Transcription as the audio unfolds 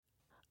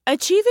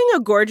Achieving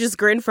a gorgeous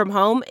grin from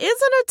home isn't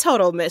a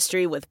total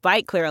mystery with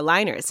Byte Clear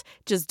aligners.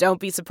 Just don't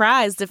be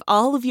surprised if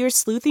all of your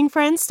sleuthing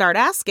friends start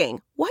asking,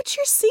 "What's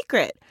your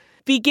secret?"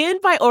 Begin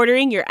by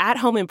ordering your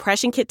at-home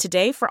impression kit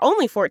today for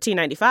only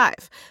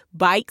 $14.95.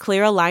 Byte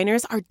Clear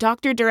aligners are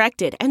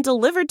doctor-directed and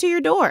delivered to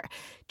your door.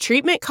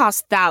 Treatment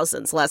costs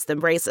thousands less than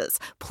braces.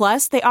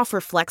 Plus, they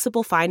offer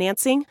flexible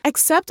financing,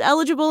 accept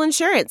eligible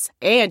insurance,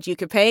 and you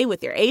can pay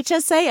with your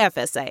HSA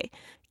FSA.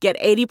 Get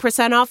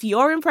 80% off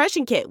your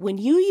impression kit when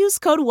you use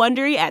code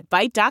WONDERY at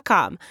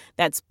Byte.com.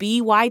 That's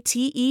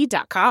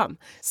BYTE.com.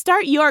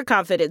 Start your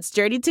confidence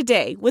journey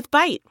today with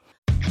Byte.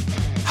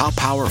 How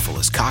powerful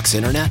is Cox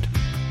Internet?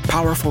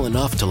 Powerful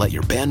enough to let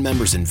your band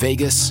members in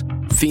Vegas,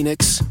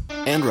 Phoenix,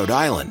 and Rhode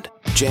Island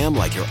jam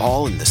like you're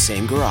all in the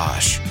same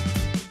garage.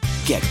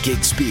 Get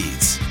gig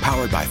speeds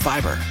powered by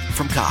fiber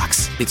from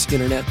Cox. It's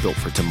internet built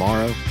for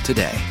tomorrow,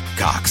 today.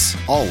 Cox,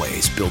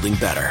 always building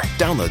better.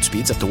 Download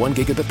speeds up to 1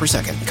 gigabit per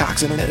second.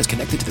 Cox Internet is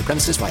connected to the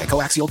premises via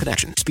coaxial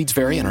connection. Speeds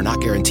vary and are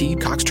not guaranteed.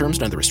 Cox terms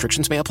and other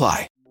restrictions may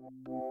apply.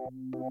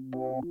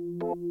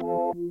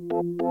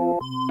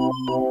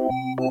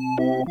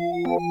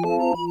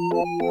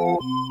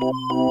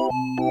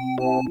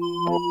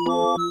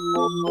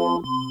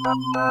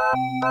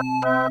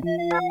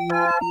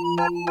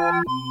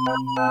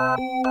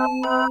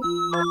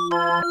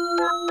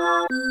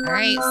 All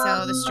right,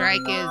 so the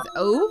strike is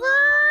over.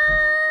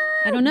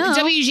 I don't know. The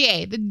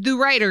WGA, the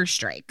writer's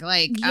strike.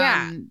 Like,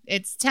 Yeah.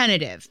 It's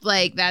tentative.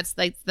 Like that's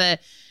the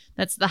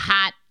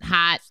hot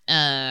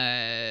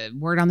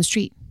word on the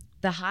street.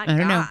 The hot I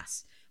don't know.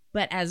 goss.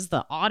 But as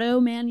the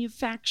auto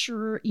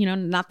manufacturer,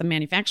 not the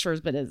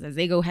manufacturers, but as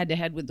they go head to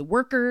head with the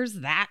workers,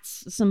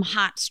 that's some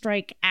hot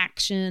strike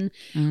action.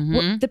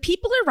 Mm-hmm. The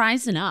people are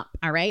rising up,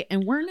 all right?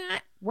 And we're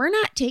not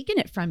taking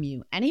it from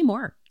you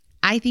anymore.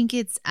 I think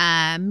it's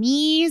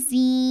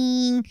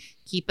amazing.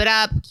 Keep it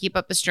up. Keep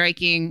up the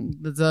striking.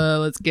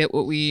 Let's get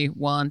what we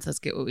want. Let's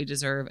get what we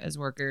deserve as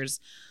workers.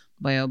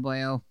 Boy, oh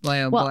boy, oh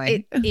boy, oh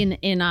boy.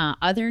 In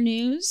other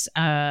news,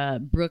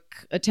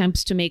 Brooke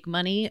attempts to make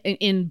money.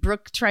 In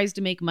Brooke tries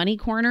to make money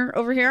corner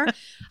over here.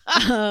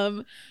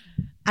 I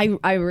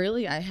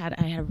had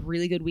a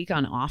really good week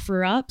on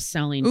OfferUp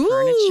selling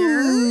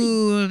furniture.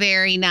 Ooh,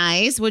 very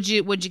nice. What'd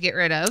you get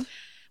rid of?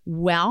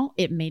 Well,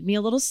 it made me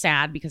a little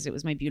sad because it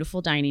was my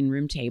beautiful dining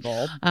room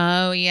table.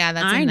 Oh, yeah,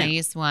 that's I a know.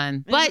 nice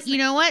one. But you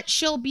know what?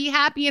 She'll be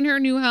happy in her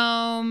new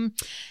home.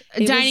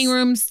 Dining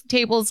rooms,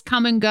 tables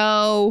come and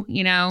go,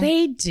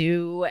 They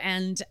do.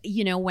 And,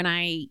 when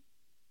I'm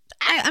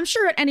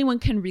sure anyone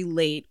can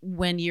relate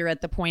when you're at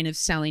the point of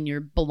selling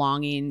your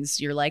belongings,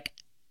 you're like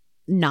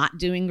not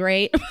doing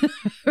great.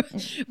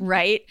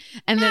 Right?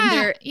 And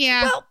then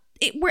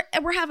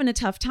we're having a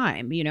tough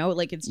time,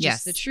 like it's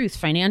just the truth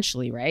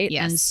financially, right?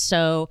 Yes. And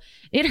so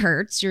it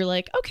hurts. You're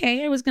like,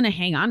 okay, I was going to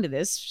hang on to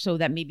this so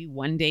that maybe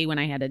one day when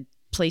I had a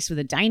place with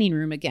a dining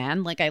room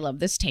again, like I love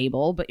this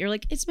table, but you're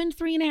like, it's been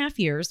 3.5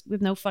 years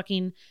with no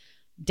fucking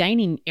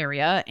dining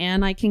area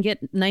and I can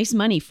get nice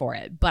money for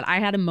it. But I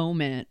had a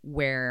moment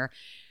where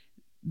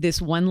this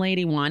one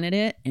lady wanted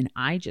it and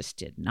I just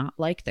did not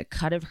like the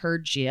cut of her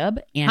jib.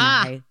 And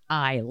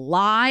I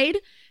lied.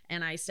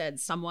 And I said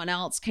someone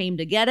else came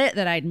to get it,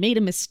 that I'd made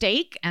a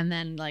mistake. And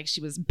then she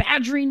was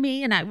badgering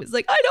me and I was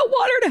like, I don't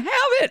want her to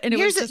have it. And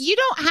you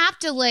don't have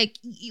to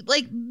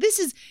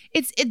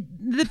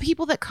the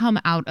people that come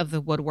out of the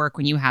woodwork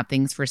when you have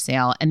things for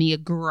sale and the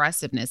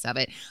aggressiveness of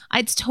it.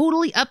 It's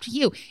totally up to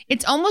you.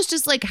 It's almost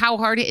just like how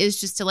hard it is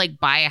just to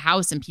buy a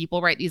house and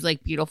people write these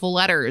beautiful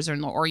letters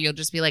or you'll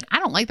just be like, I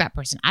don't like that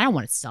person. I don't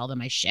want to sell them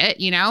my shit,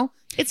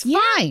 It's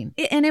fine.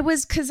 And it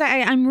was because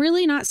I'm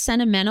really not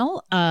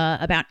sentimental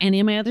about any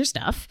of my other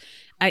stuff.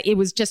 It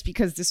was just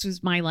because this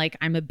was my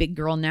I'm a big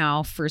girl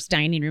now, first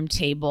dining room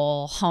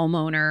table,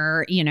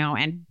 homeowner,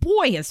 and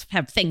boy,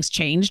 have things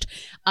changed.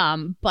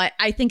 But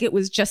I think it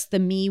was just the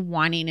me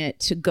wanting it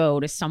to go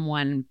to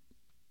someone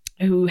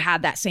who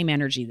had that same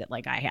energy that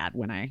I had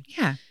when I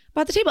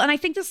bought the table. And I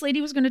think this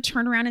lady was going to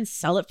turn around and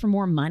sell it for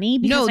more money.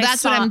 No,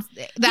 that's where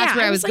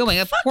I was going.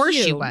 Of course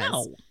she was.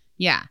 No.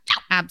 Yeah,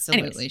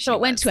 absolutely. Anyways, so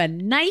it went to a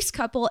nice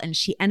couple and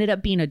she ended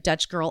up being a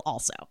Dutch girl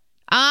also.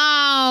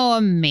 Oh,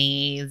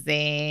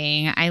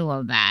 amazing. I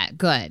love that.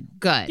 Good.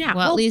 Yeah,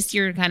 well, at least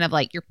you're kind of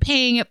you're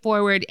paying it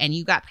forward and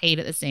you got paid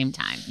at the same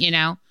time,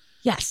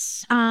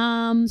 Yes.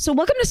 So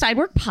welcome to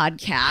Sidework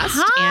Podcast.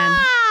 Hi. And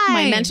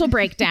my mental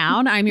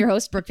breakdown. I'm your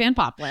host, Brooke Van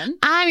Poppelen.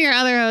 I'm your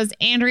other host,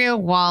 Andrea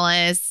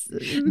Wallace.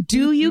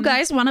 Do you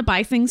guys want to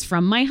buy things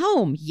from my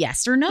home?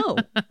 Yes or no?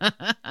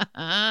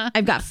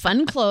 I've got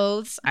fun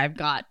clothes. I've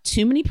got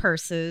too many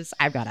purses.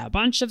 I've got a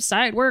bunch of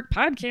Sidework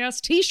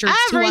Podcast t-shirts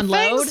to unload.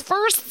 Everything's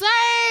for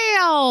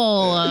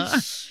sale.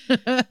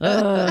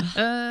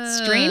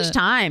 Strange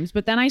times.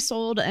 But then I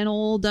sold an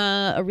old,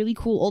 a really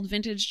cool old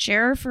vintage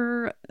chair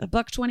for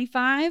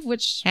 $125,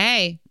 which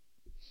I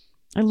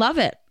love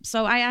it.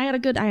 So I had a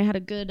good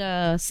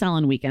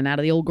selling weekend out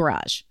of the old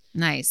garage.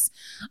 Nice.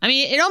 I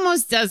mean, it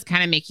almost does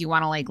kind of make you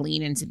want to like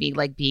lean into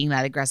being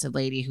that aggressive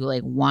lady who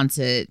like wants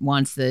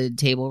the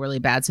table really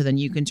bad. So then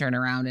you can turn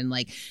around and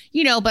like,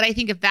 but I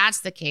think if that's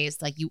the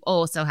case, like you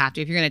also have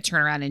to, if you're going to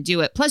turn around and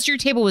do it. Plus your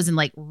table was in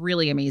like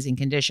really amazing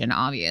condition,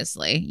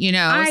 obviously,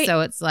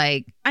 so it's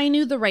like. I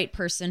knew the right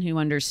person who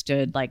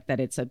understood like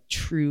that it's a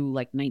true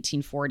like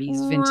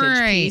 1940s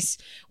vintage piece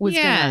was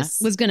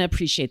going to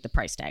appreciate the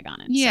price tag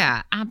on it.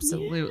 Yeah, so.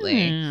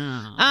 absolutely.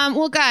 Yeah.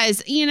 Well,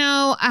 guys, are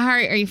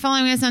you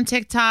following us on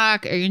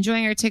TikTok? Are you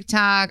enjoying our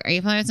TikTok? Are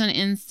you following us on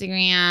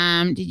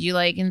Instagram? Did you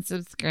like and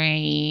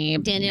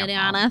subscribe? Did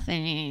all the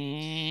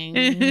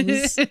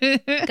things.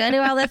 Go do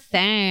all the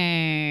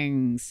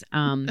things.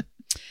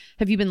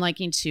 Have you been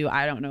liking to,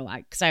 I don't know,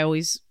 because I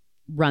always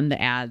run the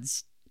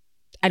ads.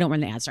 I don't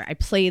run the ads, sorry. I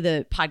play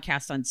the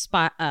podcast on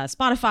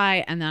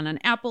Spotify and then on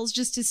Apple's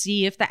just to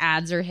see if the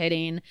ads are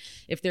hitting,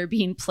 if they're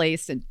being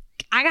placed. And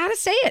I gotta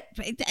say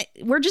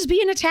it, we're just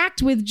being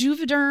attacked with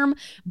Juvederm,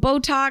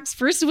 Botox.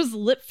 First it was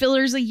lip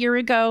fillers a year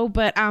ago,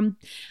 but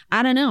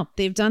I don't know.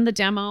 They've done the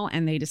demo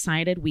and they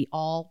decided we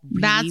all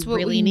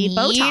really need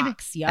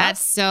Botox. Yep. That's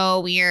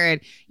so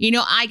weird.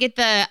 I get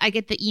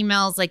the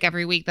emails like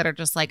every week that are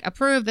just like,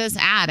 approve this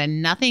ad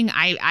and nothing.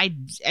 I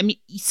mean,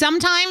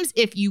 sometimes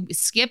if you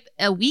skip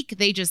a week,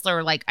 they just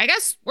are like, I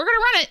guess we're gonna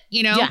run it,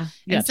 Yeah,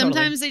 and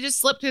sometimes they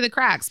just slip through the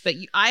cracks. But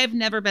I have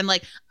never been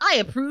like, I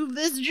approve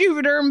this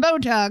Juvederm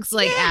Botox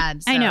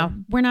ad. So. I know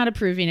we're not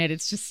approving it.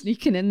 It's just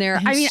sneaking in there.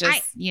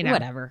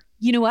 Whatever.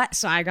 You know what?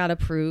 So I got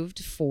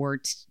approved for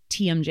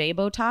TMJ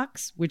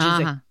Botox, which is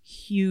a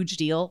huge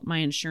deal. My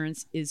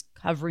insurance is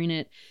covering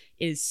it.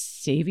 It is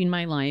saving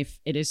my life.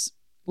 It is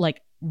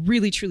like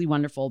really, truly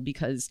wonderful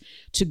because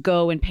to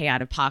go and pay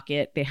out of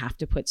pocket, they have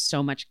to put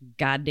so much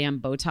goddamn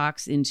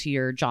Botox into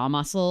your jaw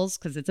muscles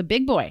because it's a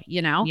big boy,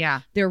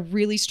 Yeah. They're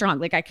really strong.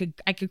 Like I could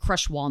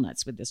crush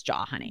walnuts with this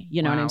jaw, honey.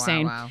 You know what I'm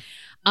saying?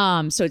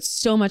 Wow. So it's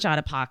so much out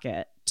of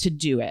pocket to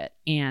do it.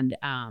 And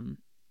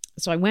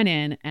so I went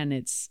in and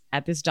it's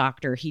at this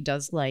doctor. He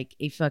does like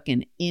a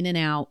fucking in and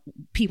out,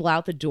 people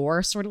out the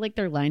door, sort of like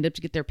they're lined up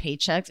to get their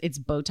paychecks. It's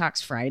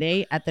Botox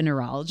Friday at the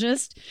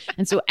neurologist.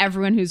 And so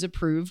everyone who's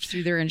approved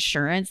through their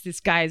insurance,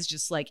 this guy is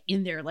just like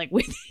in there, like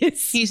with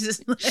his, he's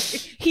just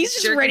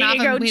ready to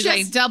go. He's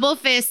like double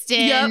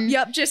fisting.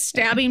 Yep. Just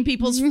stabbing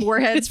people's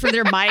foreheads for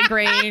their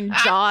migraine,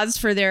 jaws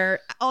for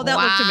their, that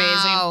looked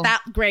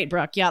amazing. Great,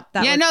 Brooke. Yep.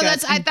 That looked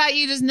good. I thought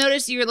you just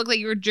noticed you looked like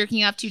you were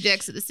jerking off two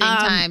dicks at the same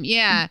time.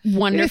 Yeah.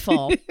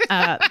 Wonderful.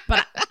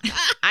 But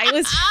I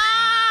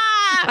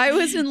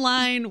was in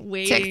line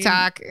waiting.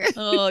 TikTok.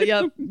 Oh,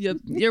 yep.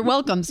 You're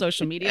welcome,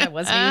 social media. I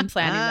wasn't even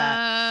planning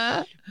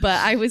that. But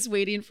I was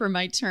waiting for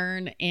my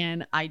turn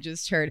and I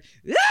just heard,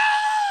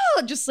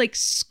 just like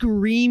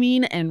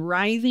screaming and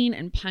writhing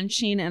and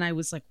punching. And I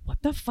was like,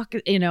 what the fuck?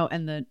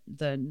 And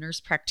the nurse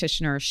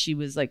practitioner, she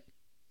was like,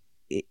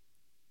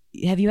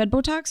 have you had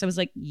Botox? I was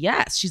like,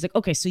 yes. She's like,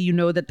 okay, so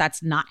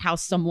that's not how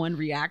someone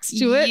reacts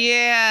to it.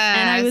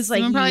 Yeah. And I was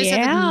someone like,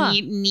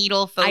 probably said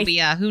needle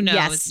phobia. Who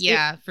knows?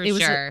 Yes, for it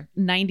was sure. A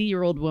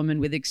 90-year-old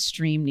woman with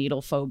extreme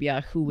needle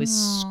phobia who was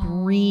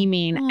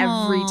screaming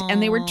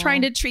and they were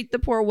trying to treat the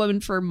poor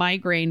woman for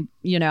migraine,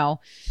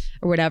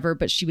 or whatever,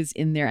 but she was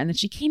in there. And then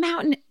she came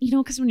out and,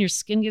 because when your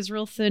skin gets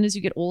real thin as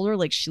you get older,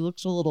 like she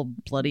looks a little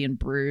bloody and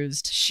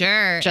bruised.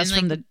 Sure. Just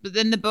and from but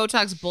then the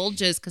Botox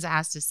bulges because it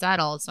has to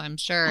settle. So I'm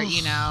sure,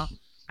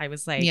 I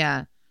was like,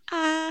 yeah.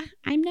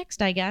 I'm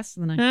next, I guess.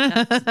 And then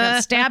I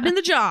got stabbed in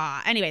the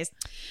jaw. Anyways,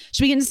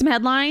 should we get into some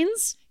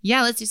headlines?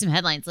 Yeah, let's do some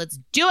headlines. Let's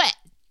do it.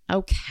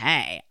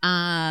 Okay.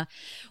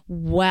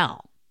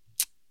 Well,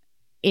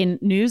 in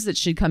news that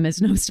should come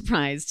as no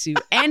surprise to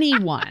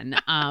anyone,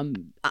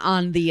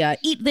 on the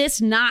Eat This,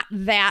 Not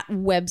That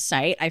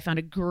website, I found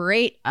a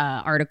great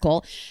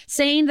article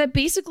saying that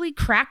basically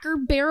Cracker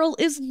Barrel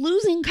is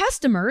losing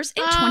customers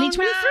in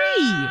 2023.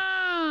 No.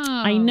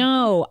 I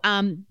know.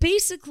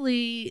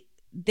 Basically,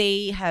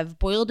 they have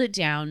boiled it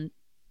down.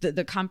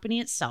 The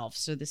company itself,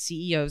 so the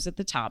CEOs at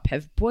the top,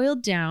 have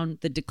boiled down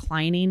the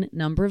declining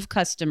number of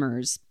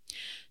customers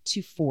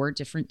to 4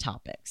 different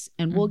topics.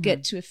 And we'll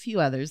get to a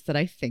few others that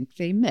I think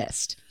they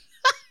missed.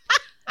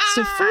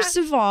 So first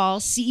of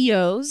all,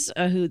 CEOs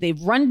who they've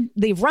run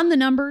the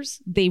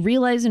numbers, they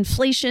realize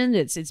inflation,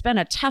 it's been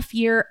a tough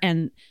year,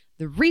 and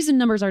the reason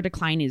numbers are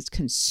declining is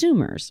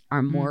consumers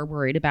are more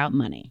worried about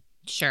money.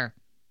 Sure.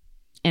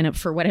 And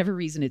for whatever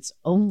reason, it's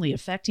only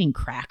affecting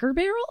Cracker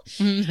Barrel.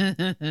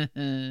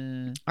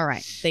 All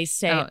right. They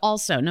say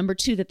also, number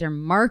 2, that their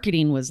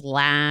marketing was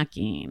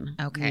lacking.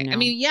 Okay. I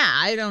mean, yeah,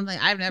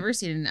 I've never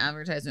seen an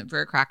advertisement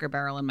for a Cracker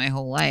Barrel in my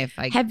whole life.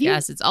 I Have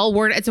guess it's all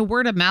it's a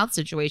word of mouth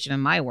situation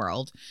in my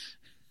world.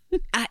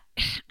 I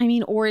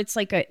mean, or it's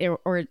like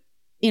or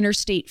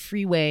interstate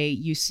freeway,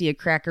 you see a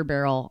Cracker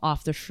Barrel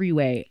off the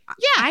freeway.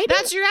 Yeah,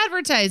 that's your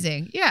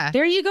advertising. Yeah.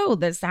 There you go.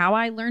 That's how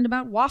I learned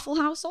about Waffle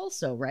House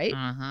also, right?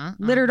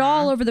 Littered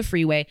all over the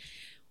freeway.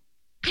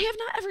 I have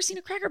not ever seen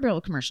a Cracker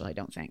Barrel commercial, I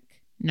don't think.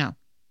 No.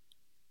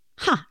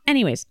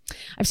 Anyways,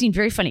 I've seen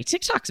very funny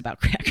TikToks about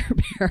Cracker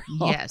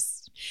Barrel.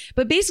 Yes.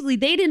 But basically,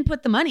 they didn't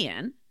put the money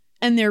in.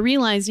 And they're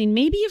realizing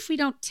maybe if we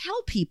don't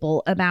tell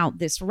people about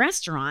this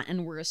restaurant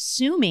and we're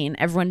assuming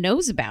everyone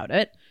knows about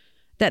it,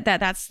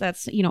 that's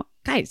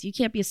guys, you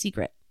can't be a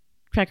secret.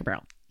 Cracker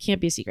Barrel can't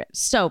be a secret.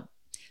 So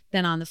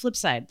then on the flip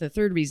side, the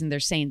third reason they're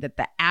saying that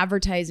the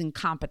advertising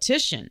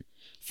competition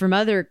from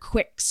other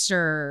quick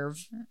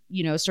serve,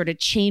 sort of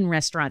chain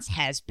restaurants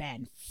has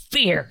been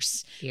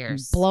fierce.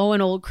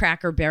 Blowing old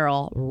Cracker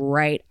Barrel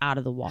right out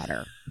of the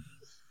water.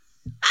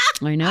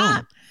 I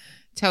know.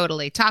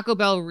 Totally. Taco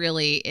Bell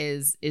really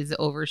is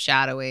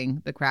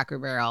overshadowing the Cracker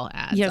Barrel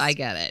ads. Yes. I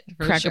get it.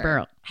 Cracker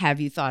Barrel. Have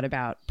you thought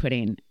about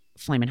putting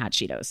Flamin' Hot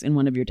Cheetos in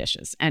one of your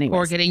dishes? Anyways.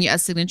 Or getting a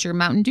signature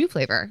Mountain Dew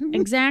flavor.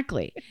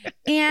 Exactly.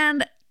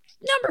 And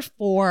number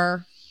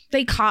 4,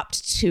 they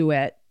copped to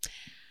it.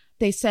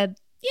 They said,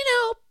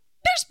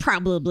 there's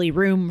probably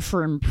room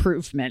for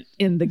improvement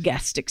in the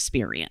guest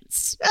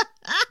experience.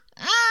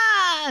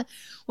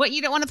 What,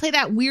 you don't want to play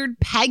that weird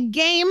peg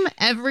game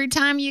every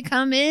time you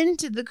come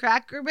into the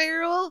Cracker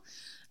Barrel?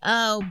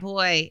 Oh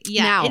boy.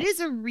 Yeah, now, it's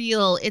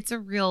a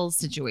real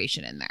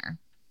situation in there.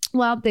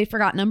 Well, they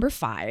forgot number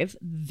 5.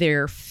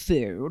 Their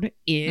food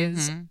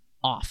is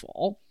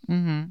awful.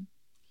 Mm-hmm.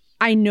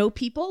 I know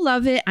people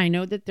love it. I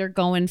know that they're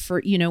going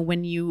for,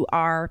 when you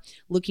are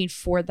looking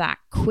for that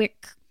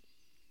quick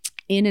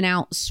in and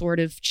out sort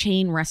of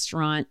chain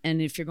restaurant.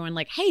 And if you're going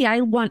like, hey,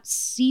 I want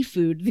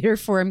seafood,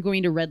 therefore I'm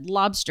going to Red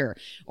Lobster,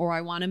 or I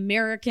want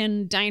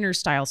American diner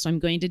style, so I'm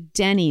going to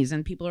Denny's.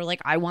 And people are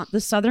like, I want the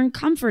Southern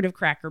comfort of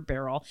Cracker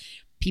Barrel.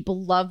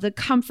 People love the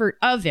comfort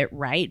of it,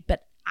 right?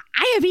 But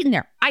I have eaten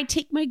there. I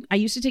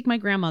used to take my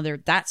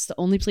grandmother. That's the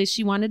only place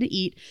she wanted to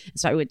eat.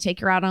 So I would take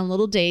her out on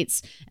little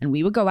dates and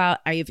we would go out.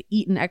 I have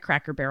eaten at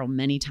Cracker Barrel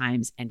many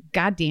times, and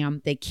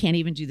goddamn, they can't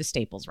even do the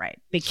staples right.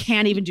 They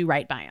can't even do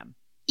right by them.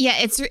 Yeah,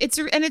 it's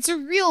a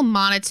real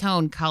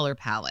monotone color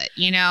palette,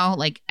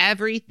 like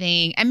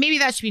everything. And maybe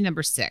that should be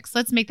number 6.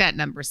 Let's make that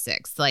number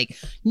 6. Like,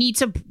 we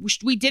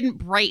didn't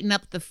brighten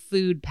up the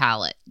food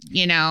palette,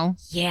 Yeah,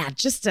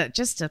 just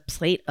a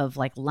plate of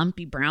like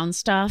lumpy brown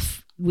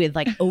stuff with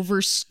like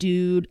over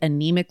stewed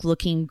anemic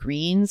looking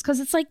greens, because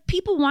it's like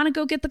people want to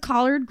go get the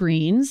collard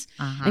greens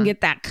and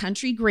get that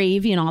country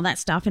gravy and all that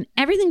stuff, and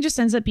everything just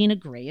ends up being a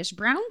grayish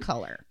brown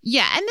color.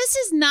 Yeah, and this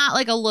is not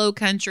like a Low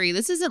Country.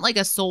 This isn't like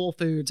a soul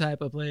food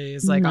type of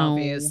place. Like,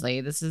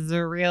 obviously, this is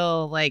a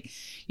real I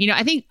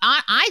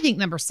think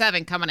number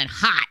 7 coming in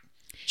hot.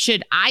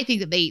 I think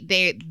that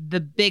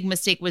the big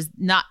mistake was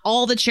not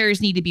all the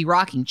chairs need to be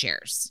rocking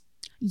chairs.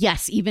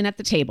 Yes, even at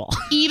the table.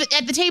 Even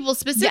at the table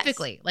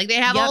specifically. Yes. Like, they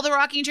have all the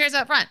rocking chairs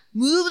up front.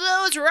 Move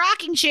those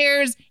rocking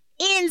chairs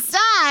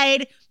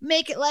inside.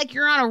 Make it like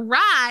you're on a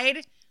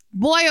ride.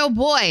 Boy, oh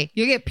boy,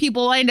 you'll get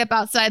people lined up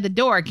outside the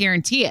door.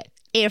 Guarantee it.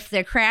 If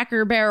the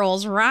Cracker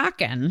Barrel's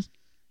rocking,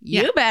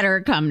 you better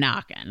come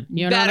knocking.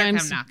 You know what I'm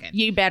saying? Knocking.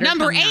 You better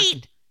Number come 8.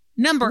 Knocking.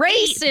 Number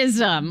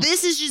racism. 8.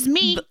 This is just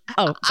me.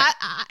 Oh,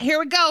 here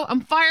we go.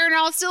 I'm firing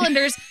all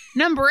cylinders.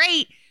 Number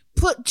 8.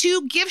 Put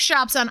 2 gift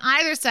shops on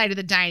either side of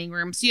the dining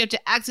room, so you have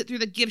to exit through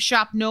the gift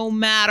shop no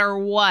matter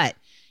what.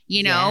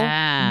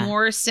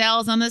 More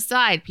sales on the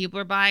side. People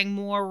are buying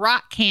more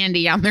rock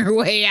candy on their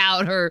way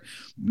out, or,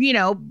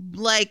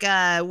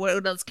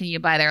 what else can you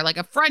buy there? Like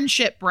a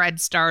friendship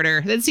bread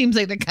starter. That seems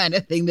like the kind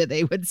of thing that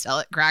they would sell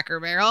at Cracker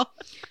Barrel.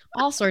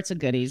 All sorts of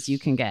goodies you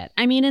can get.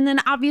 I mean, and then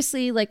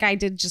obviously, like, I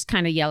did just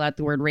kind of yell out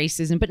the word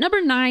racism, but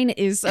number 9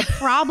 is a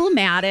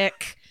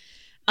problematic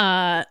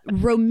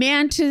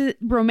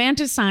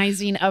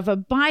romanticizing of a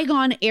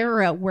bygone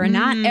era where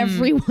not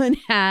everyone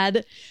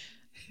had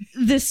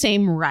the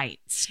same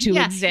rights to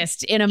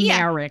exist in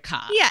America.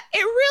 Yeah,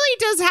 it really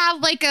does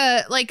have like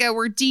a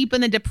we're deep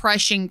in the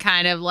Depression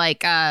kind of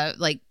like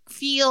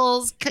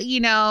feels,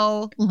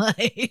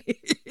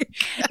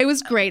 It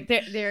was great.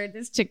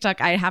 This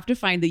TikTok, I have to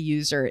find the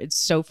user. It's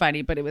so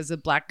funny, but it was a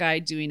black guy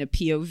doing a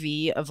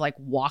POV of like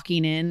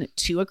walking in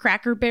to a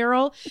Cracker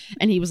Barrel,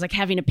 and he was like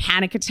having a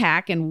panic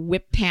attack and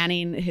whip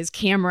panning his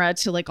camera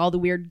to like all the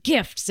weird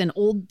gifts and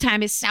old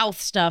timey South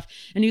stuff.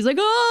 And he was like,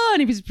 oh,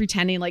 and he was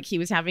pretending like he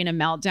was having a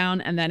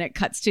meltdown. And then it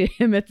cuts to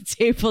him at the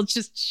table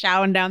just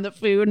chowing down the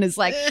food and is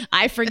like,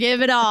 I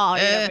forgive it all.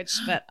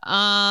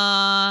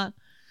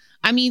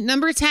 I mean,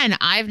 number 10,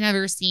 I've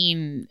never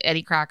seen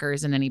any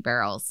crackers in any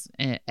barrels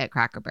at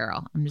Cracker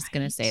Barrel. I'm just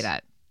going to say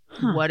that.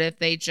 What if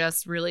they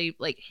just really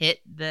like hit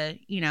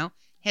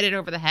it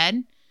over the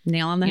head?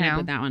 Nail on the head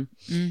with that one.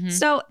 Mm-hmm.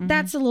 So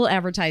that's a little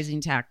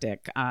advertising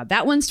tactic.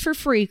 That one's for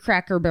free,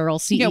 Cracker Barrel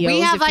CEOs.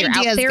 We have if you're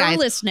ideas, out there guys.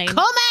 Listening.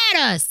 Come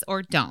at us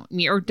or don't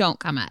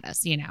come at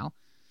us, in a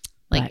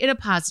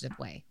positive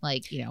way.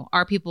 Like,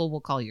 our people will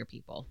call your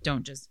people.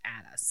 Don't just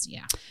at us.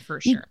 Yeah, for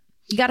sure.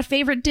 You got a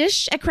favorite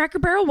dish at Cracker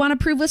Barrel? Want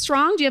to prove us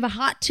wrong? Do you have a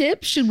hot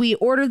tip? Should we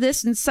order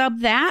this and sub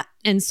that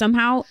and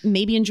somehow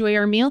maybe enjoy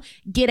our meal?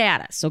 Get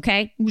at us,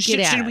 okay?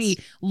 Should we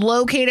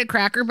locate a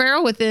Cracker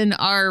Barrel within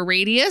our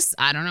radius?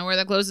 I don't know where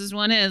the closest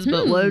one is,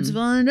 but let's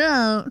find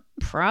out.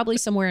 Probably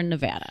somewhere in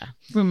Nevada.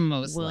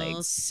 Most likely.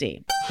 We'll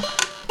see.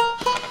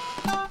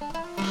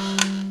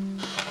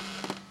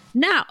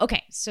 Now,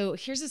 okay, so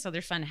here's this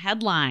other fun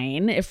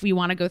headline. If we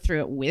want to go through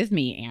it with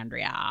me,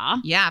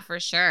 Andrea. Yeah, for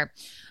sure.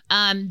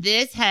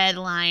 This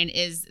headline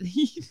is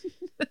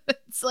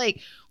it's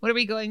like, what are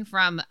we going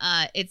from?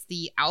 It's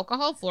the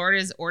alcohol Florida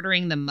is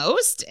ordering the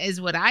most is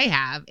what I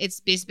have.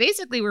 It's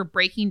basically we're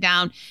breaking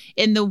down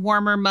in the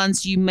warmer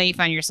months you may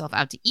find yourself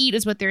out to eat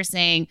is what they're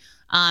saying.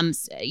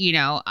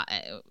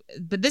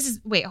 But this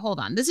is hold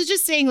on. This is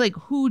just saying like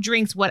who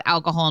drinks what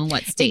alcohol in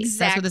what states.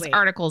 Exactly. That's what this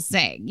article is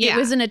saying. Yeah. It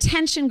was an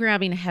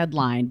attention-grabbing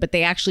headline, but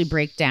they actually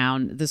break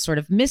down the sort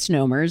of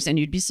misnomers, and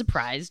you'd be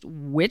surprised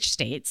which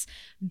states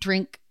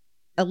drink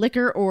a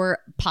liquor or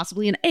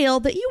possibly an ale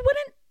that you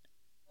wouldn't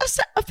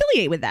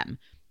affiliate with them.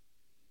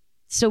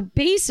 So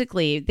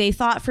basically, they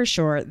thought for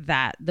sure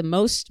that the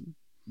most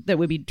that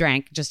would be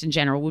drank just in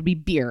general would be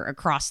beer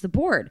across the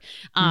board.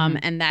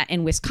 And that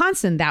in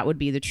Wisconsin, that would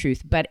be the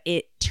truth. But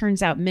it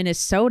turns out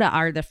Minnesota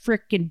are the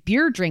frickin'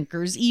 beer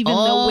drinkers, even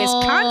though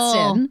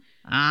Wisconsin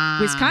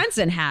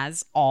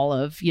has all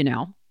of, the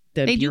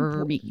they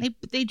beer.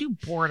 they do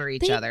border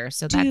each They other.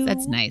 So do.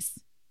 that's nice.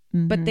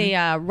 But they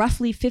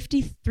roughly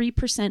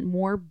 53%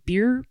 more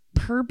beer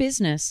per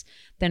business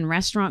than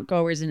restaurant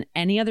goers in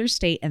any other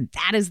state. And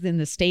that is in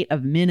the state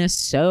of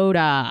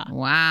Minnesota.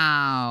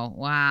 Wow.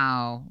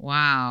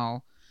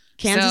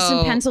 Kansas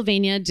and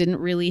Pennsylvania didn't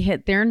really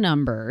hit their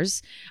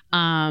numbers.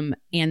 And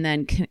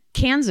then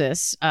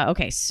Kansas,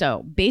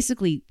 so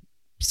basically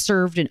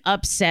served an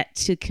upset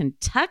to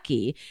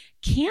Kentucky.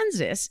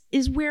 Kansas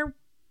is where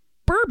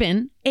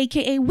bourbon,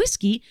 aka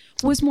whiskey,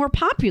 was more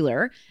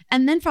popular,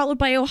 and then followed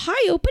by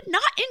Ohio, but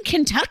not in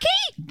Kentucky.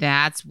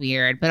 That's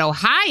weird. But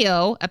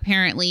Ohio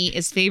apparently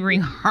is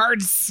favoring hard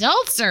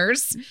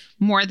seltzers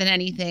more than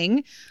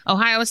anything.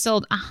 Ohio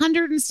sold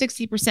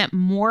 160%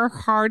 more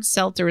hard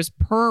seltzers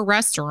per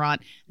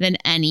restaurant than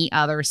any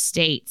other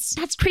states.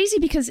 That's crazy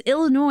because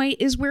Illinois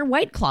is where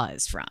White Claw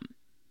is from.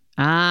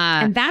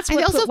 And that's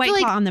what also put White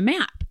Claw on the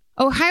map.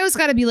 Ohio's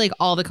got to be like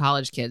all the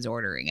college kids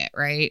ordering it,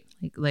 right?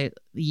 I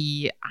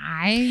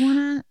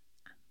want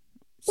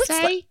to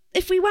say,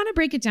 if we want to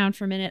break it down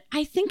for a minute,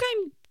 I think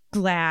I'm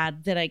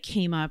glad that I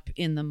came up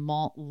in the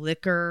malt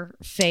liquor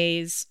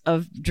phase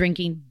of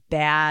drinking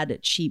bad,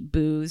 cheap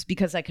booze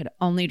because I could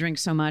only drink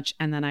so much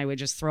and then I would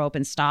just throw up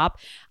and stop.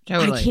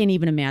 Totally. I can't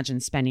even imagine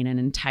spending an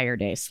entire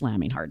day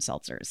slamming hard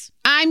seltzers.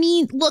 I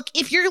mean, look,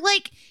 if you're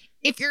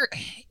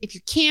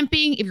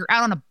camping, if you're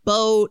out on a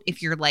boat,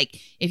 if you're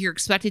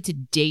expected to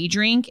day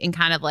drink and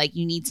kind of like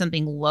you need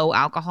something low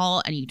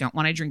alcohol and you don't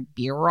want to drink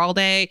beer all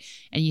day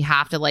and you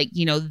have to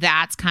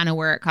that's kind of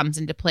where it comes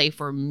into play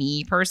for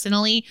me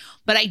personally.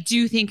 But I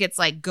do think it's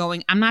like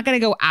I'm not going to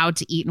go out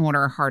to eat and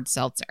order a hard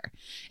seltzer.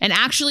 And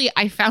actually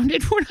I found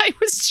it when I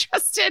was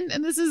just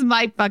and this is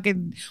my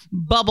fucking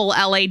bubble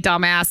LA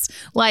dumbass.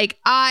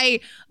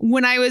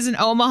 When I was in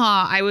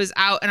Omaha, I was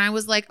out and I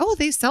was like, oh,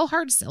 they sell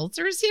hard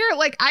seltzers here?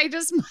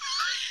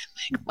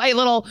 My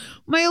little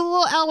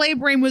LA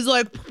brain was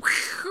like,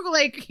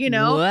 I can get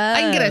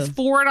a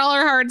 $4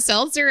 hard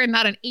seltzer and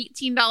not an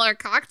 $18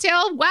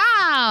 cocktail.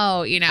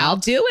 Wow. I'll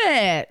do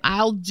it.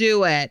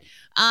 But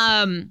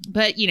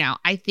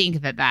I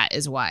think that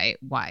is why.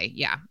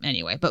 Yeah.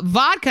 Anyway, but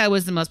vodka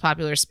was the most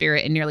popular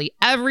spirit in nearly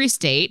every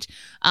state,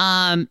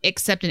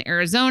 except in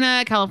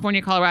Arizona,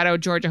 California, Colorado,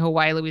 Georgia,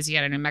 Hawaii,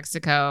 Louisiana, New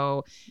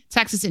Mexico,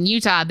 Texas, and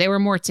Utah. They were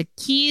more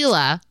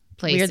tequila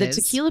places. We are the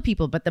tequila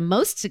people, but the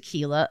most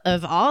tequila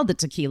of all the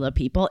tequila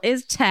people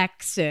is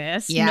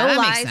Texas. Yeah, no that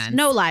lies, makes sense.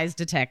 No lies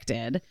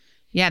detected.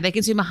 Yeah, they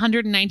consume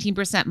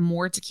 119%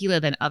 more tequila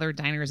than other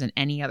diners in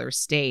any other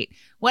state.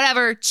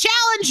 Whatever.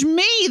 Challenge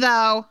me,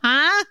 though,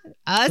 huh?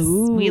 Us,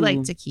 we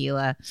like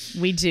tequila.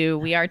 We do.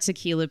 We are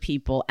tequila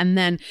people. And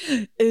then,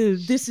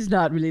 this is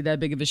not really that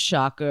big of a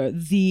shocker.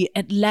 The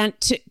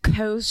Atlantic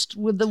coast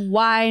with the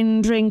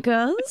wine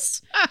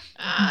drinkers.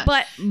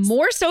 But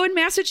more so in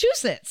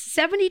Massachusetts.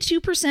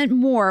 72%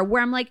 more,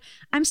 where I'm like,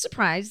 I'm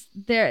surprised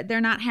they're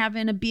not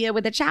having a beer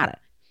with a chata.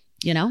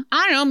 I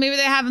don't know. Maybe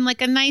they're having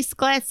like a nice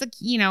glass of,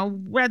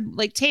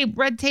 red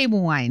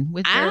table wine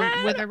with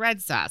a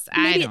red sauce.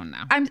 I don't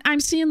know.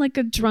 I'm seeing like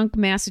a drunk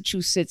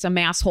Massachusetts, a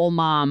masshole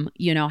mom,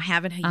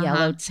 having a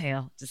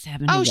yellowtail, just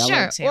having a yellowtail.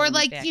 Oh, sure. Or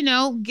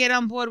get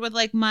on board with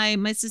like my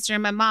sister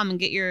and my mom and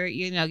get your,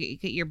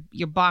 get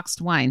your boxed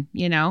wine,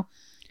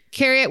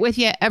 Carry it with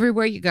you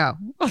everywhere you go.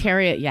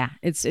 Carry it, yeah.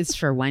 It's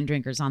for wine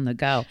drinkers on the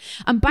go.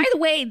 By the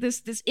way,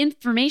 this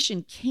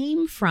information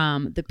came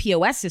from the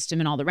POS system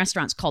in all the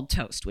restaurants called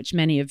Toast, which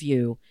many of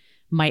you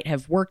might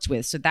have worked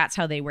with. So that's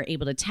how they were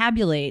able to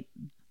tabulate,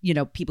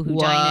 people who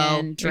dine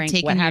in, drink,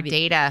 taking what your have you.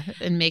 data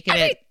and making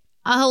it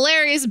a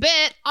hilarious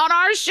bit on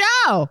our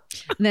show.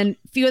 And then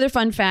a few other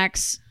fun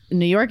facts.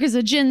 New York is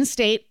a gin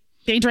state.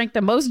 They drink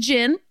the most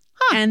gin.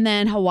 And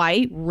then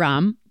Hawaii,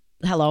 rum.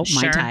 Hello,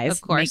 Mai Tais.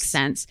 Of course. Makes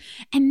sense.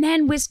 And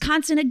then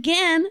Wisconsin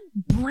again,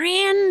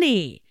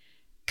 brandy.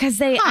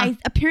 Because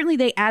apparently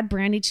they add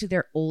brandy to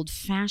their old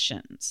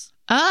fashions.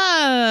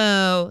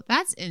 Oh,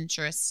 that's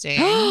interesting.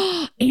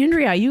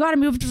 Andrea, you got to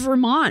move to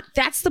Vermont.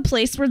 That's the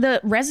place where the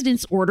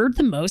residents ordered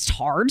the most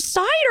hard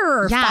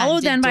cider. Yeah,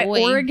 followed then by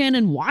Detroit, Oregon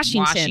and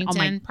Washington. Oh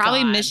my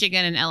probably God.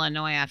 Michigan and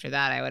Illinois after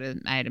that.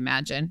 I'd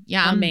imagine.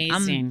 Yeah,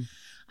 amazing.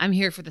 I'm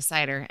here for the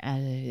cider,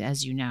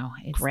 as you know.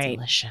 It's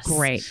delicious.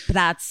 Great.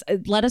 That's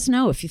let us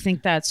know if you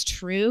think that's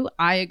true.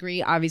 I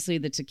agree. Obviously,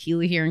 the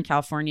tequila here in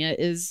California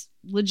is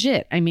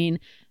legit. I mean,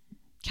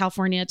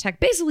 California,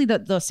 basically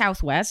the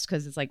Southwest,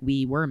 because it's like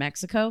we were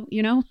Mexico,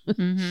 you know.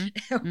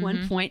 At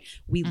one point,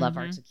 we love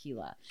our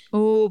tequila.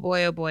 Oh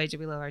boy, do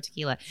we love our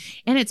tequila.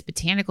 And it's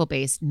botanical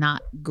based,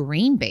 not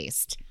grain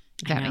based.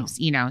 That makes,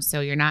 so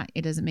you're not,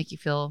 it doesn't make you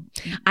feel.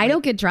 I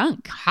don't get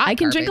drunk. I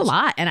can drink a garbage.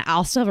 lot, and I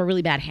also have a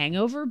really bad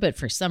hangover, but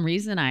for some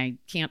reason I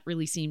can't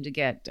really seem to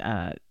get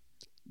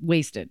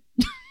wasted.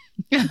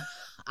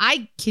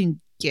 I can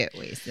get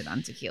wasted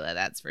on tequila,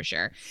 that's for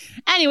sure.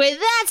 Anyway,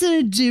 that's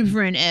a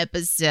different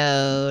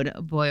episode.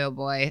 Boy, oh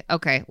boy.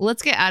 Okay, well,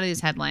 let's get out of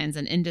these headlines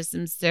and into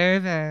some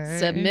server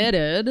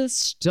Submitted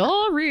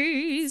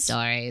stories.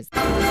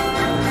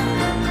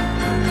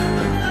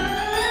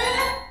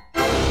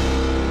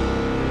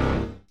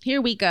 Here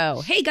we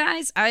go. Hey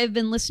guys, I've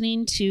been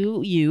listening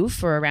to you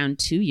for around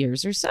 2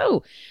 years or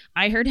so.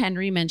 I heard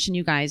Henry mention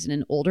you guys in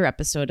an older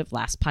episode of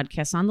Last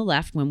Podcast on the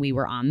Left when we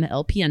were on the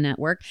LPN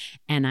network,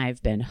 and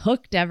I've been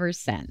hooked ever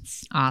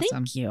since.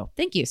 Awesome.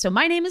 Thank you. So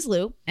my name is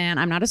Lou, and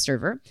I'm not a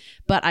server,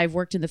 but I've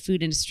worked in the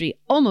food industry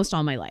almost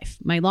all my life.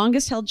 My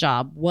longest held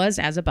job was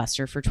as a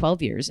busser for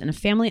 12 years in a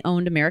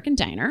family-owned American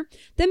diner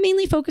that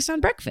mainly focused on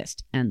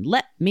breakfast. And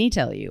let me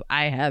tell you,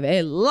 I have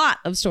a lot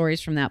of stories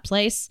from that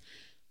place.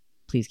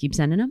 Please keep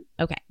sending them.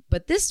 Okay.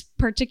 But this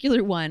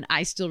particular one,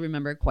 I still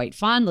remember quite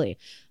fondly.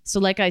 So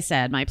like I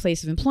said, my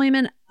place of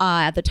employment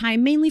at the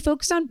time mainly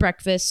focused on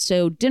breakfast,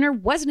 so dinner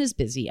wasn't as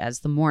busy as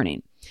the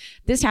morning.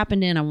 This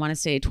happened in, I want to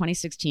say,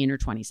 2016 or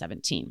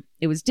 2017.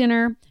 It was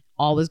dinner.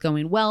 All was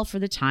going well for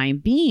the time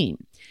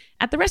being.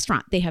 At the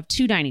restaurant, they have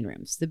 2 dining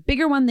rooms. The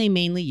bigger one they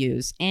mainly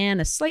use, and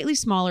a slightly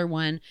smaller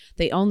one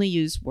they only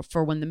use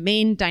for when the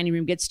main dining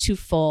room gets too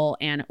full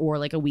or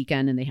like a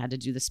weekend and they had to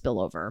do the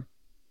spillover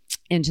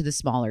into the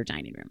smaller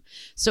dining room.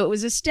 So it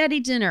was a steady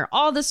dinner.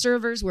 All the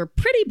servers were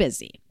pretty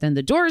busy. Then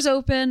the doors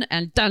open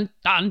and dun,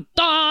 dun,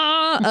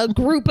 dun, a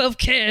group of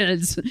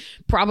kids,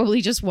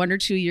 probably just 1 or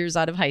 2 years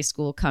out of high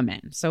school, come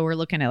in. So we're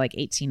looking at like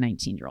 18,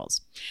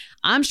 19-year-olds.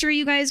 I'm sure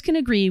you guys can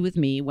agree with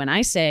me when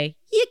I say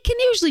you can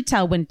usually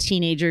tell when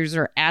teenagers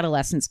or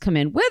adolescents come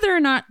in, whether or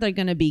not they're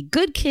going to be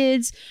good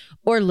kids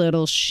or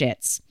little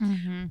shits.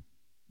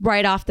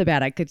 Right off the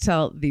bat, I could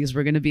tell these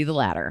were going to be the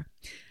latter.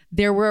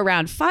 There were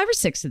around 5 or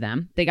 6 of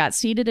them. They got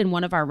seated in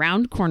one of our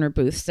round corner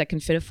booths that can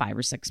fit a 5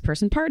 or 6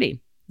 person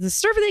party. The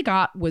server they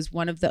got was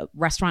one of the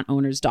restaurant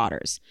owner's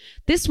daughters.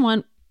 This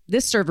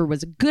server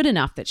was good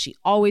enough that she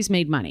always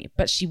made money,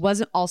 but she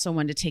wasn't also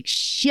one to take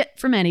shit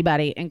from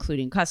anybody,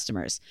 including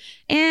customers.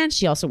 And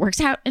she also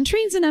works out and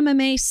trains in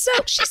MMA, so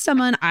she's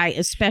someone I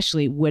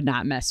especially would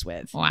not mess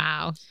with.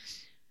 Wow.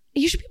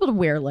 You should be able to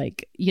wear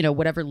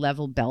whatever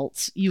level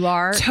belt you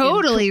are.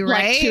 Totally,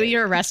 right? To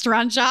your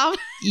restaurant job.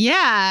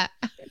 Yeah.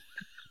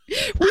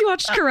 We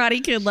watched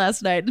Karate Kid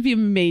last night. It'd be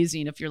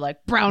amazing if you're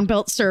like brown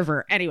belt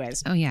server.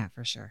 Anyways. Oh yeah,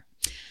 for sure.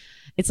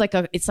 It's like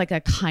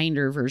a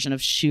kinder version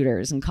of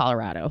Shooters in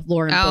Colorado.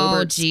 Lauren Oh,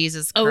 Boebert's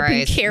Jesus open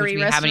Christ. carry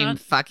We restaurant. haven't even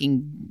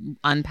fucking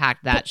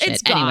unpacked that shit.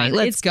 It's gone. Anyway,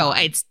 let's It's go. gone.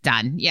 It's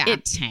done. Yeah.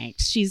 It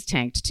tanked. She's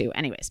tanked too.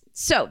 Anyways.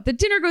 So the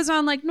dinner goes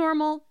on like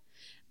normal.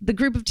 The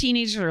group of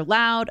teenagers are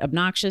loud,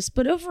 obnoxious,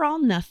 but overall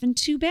nothing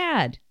too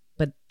bad.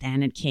 But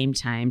then it came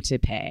time to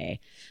pay.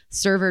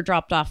 Server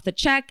dropped off the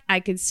check. I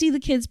could see the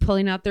kids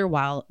pulling out their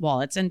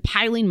wallets and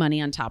piling money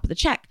on top of the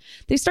check.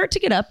 They start to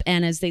get up,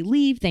 and as they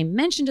leave, they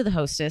mention to the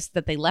hostess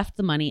that they left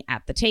the money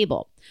at the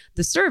table.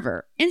 The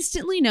server,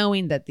 instantly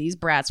knowing that these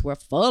brats were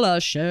full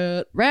of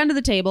shit, ran to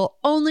the table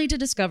only to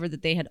discover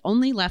that they had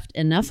only left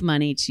enough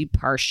money to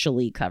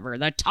partially cover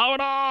the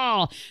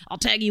total. I'll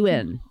tag you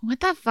in. What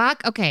the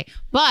fuck? Okay.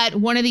 But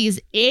one of these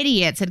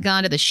idiots had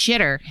gone to the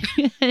shitter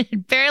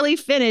and barely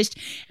finished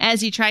as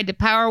he tried to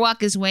power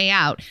walk his way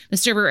out. The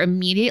server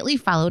immediately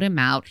followed him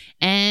out,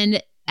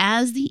 and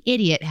as the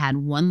idiot had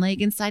one leg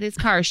inside his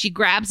car, she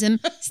grabs him,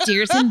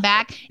 steers him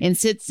back, and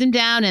sits him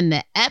down in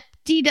the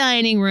empty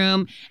dining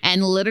room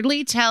and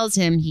literally tells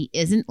him he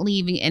isn't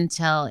leaving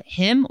until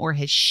him or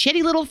his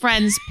shitty little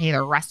friends pay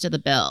the rest of the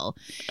bill.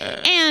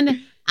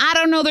 And I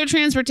don't know their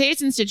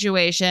transportation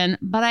situation,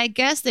 but I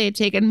guess they had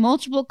taken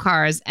multiple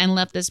cars and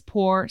left this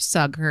poor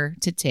sucker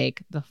to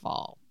take the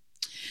fall.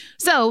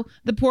 So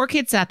the poor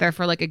kid sat there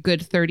for like a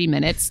good 30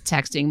 minutes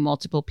texting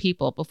multiple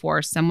people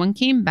before someone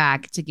came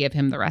back to give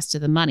him the rest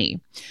of the money.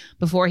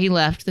 Before he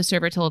left, the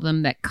server told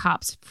him that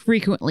cops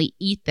frequently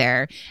eat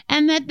there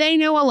and that they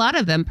know a lot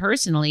of them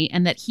personally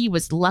and that he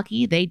was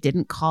lucky they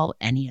didn't call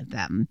any of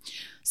them.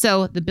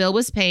 So the bill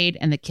was paid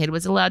and the kid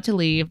was allowed to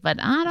leave, but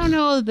I don't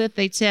know that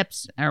they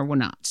tipped or were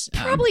not.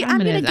 Probably, I'm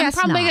going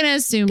to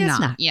assume Guess not.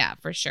 not. Yeah,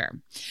 for sure.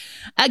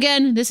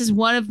 Again, this is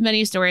one of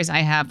many stories I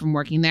have from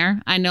working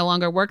there. I no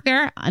longer work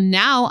there.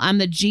 Now I'm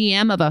the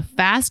GM of a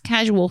fast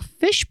casual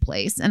fish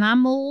place and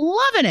I'm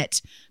loving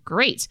it.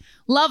 Great.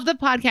 Love the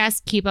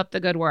podcast. Keep up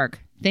the good work.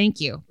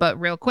 Thank you.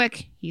 But real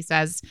quick, he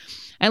says,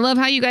 I love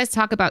how you guys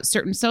talk about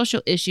certain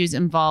social issues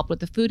involved with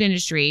the food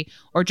industry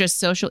or just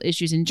social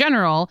issues in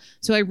general.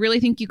 So I really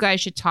think you guys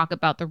should talk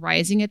about the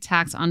rising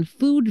attacks on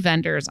food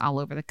vendors all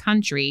over the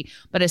country,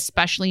 but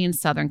especially in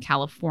Southern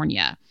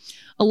California.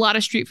 A lot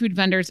of street food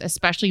vendors,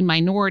 especially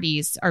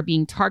minorities, are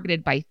being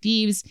targeted by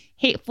thieves,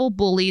 hateful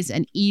bullies,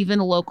 and even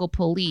local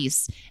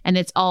police. And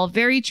it's all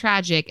very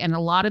tragic. And a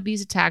lot of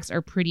these attacks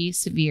are pretty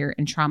severe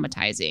and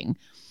traumatizing.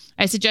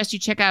 I suggest you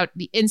check out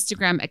the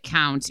Instagram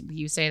account.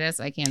 You say this?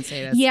 I can't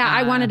say this. Yeah,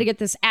 I wanted to get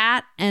this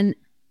at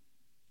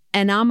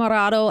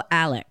Enamorado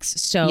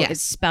Alex. So yes.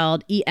 it's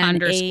spelled E-N-A...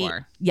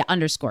 Underscore. Yeah,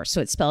 underscore.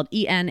 So it's spelled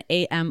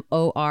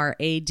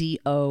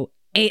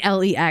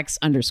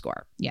ENAMORADOALEX_.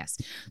 Yes.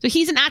 So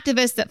he's an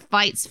activist that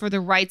fights for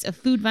the rights of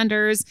food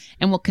vendors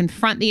and will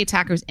confront the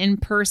attackers in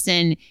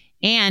person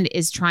and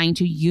is trying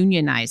to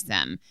unionize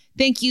them.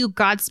 Thank you.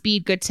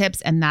 Godspeed. Good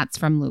tips. And that's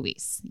from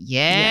Luis.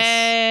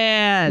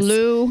 Yes.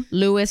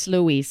 Luis.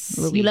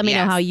 You let me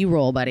know how you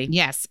roll, buddy.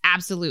 Yes,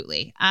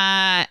 absolutely.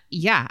 Yeah.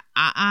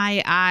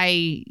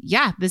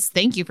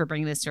 Thank you for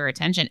bringing this to our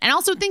attention. And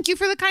also thank you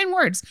for the kind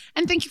words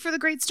and thank you for the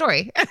great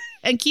story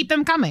and keep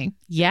them coming.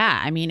 Yeah.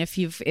 I mean, if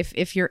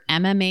your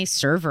MMA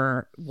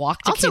server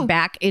walked a kid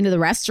back into the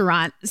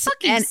restaurant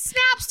and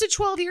snaps to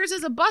 12 years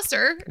as a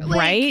busser.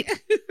 Right.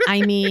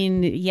 I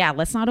mean, yeah,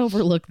 let's not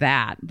overlook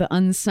that. The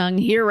unsung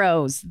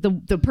heroes,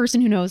 the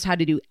person who knows how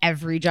to do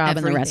every job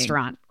in the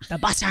restaurant, the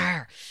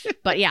busser.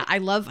 But yeah, I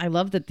love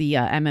that the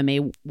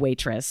MMA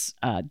waitress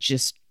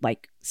just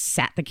like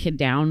sat the kid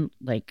down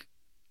like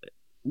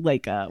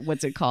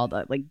what's it called?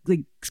 Like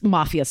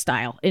mafia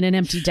style in an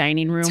empty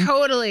dining room.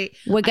 Totally.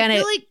 I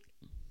feel like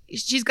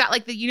she's got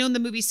like in the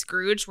movie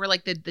Scrooge where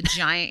like the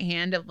giant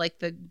hand of like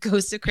the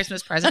Ghost of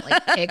Christmas Present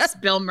like picks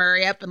Bill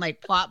Murray up and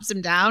like plops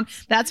him down.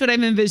 That's what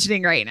I'm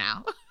envisioning right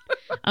now.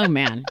 Oh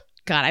man.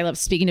 God, I love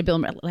speaking to Bill.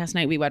 Last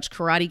night we watched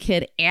Karate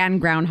Kid and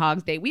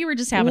Groundhog's Day. We were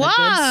just having a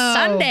good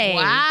Sunday.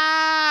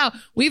 Wow.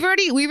 We've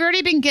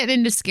already been getting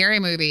into scary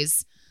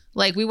movies.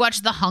 Like we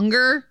watched The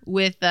Hunger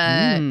with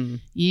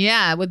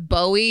with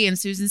Bowie and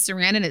Susan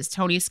Sarandon. It's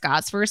Tony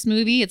Scott's first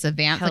movie. It's a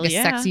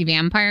sexy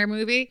vampire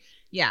movie.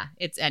 Yeah,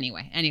 it's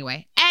anyway,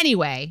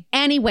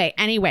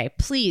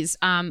 please.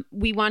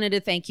 We wanted to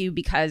thank you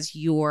because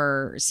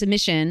your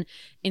submission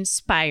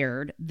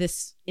inspired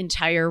this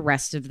entire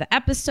rest of the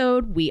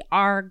episode. We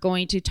are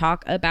going to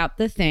talk about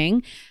the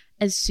thing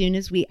as soon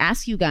as we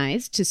ask you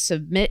guys to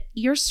submit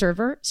your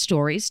server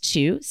stories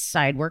to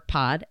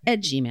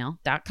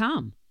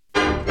sideworkpod@gmail.com.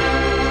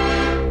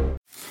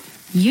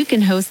 You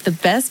can host the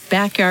best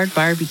backyard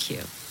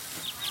barbecue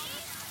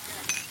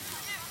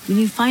when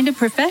you find a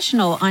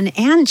professional on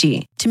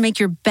Angie to make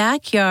your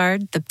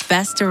backyard the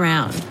best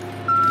around.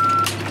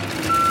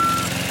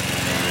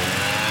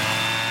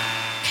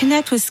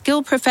 Connect with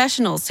skilled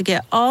professionals to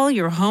get all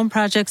your home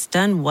projects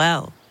done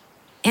well.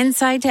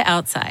 Inside to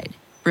outside,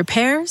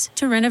 repairs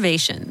to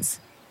renovations.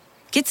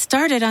 Get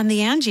started on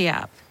the Angie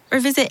app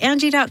or visit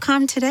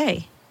Angie.com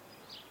today.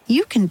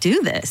 You can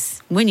do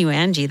this when you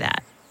Angie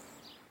that.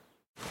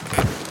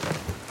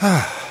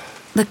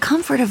 The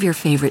comfort of your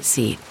favorite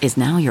seat is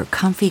now your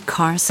comfy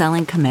car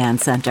selling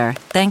command center,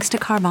 thanks to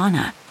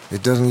Carvana.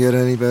 It doesn't get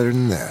any better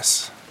than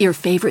this. Your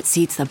favorite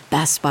seat's the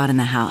best spot in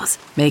the house.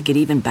 Make it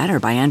even better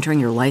by entering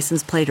your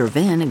license plate or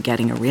VIN and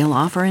getting a real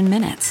offer in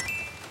minutes.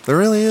 There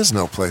really is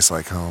no place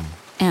like home.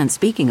 And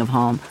speaking of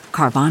home,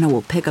 Carvana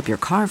will pick up your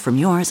car from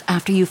yours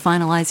after you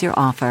finalize your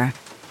offer.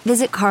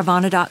 Visit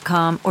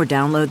Carvana.com or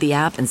download the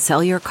app and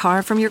sell your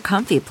car from your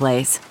comfy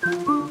place.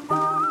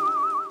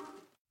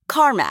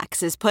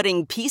 CarMax is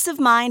putting peace of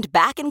mind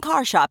back in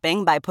car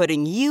shopping by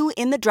putting you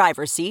in the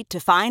driver's seat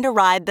to find a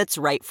ride that's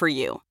right for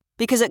you.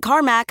 Because at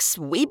CarMax,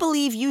 we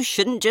believe you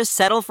shouldn't just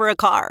settle for a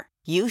car.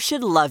 You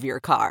should love your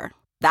car.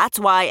 That's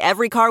why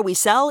every car we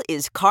sell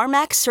is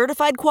CarMax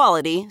certified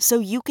quality, so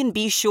you can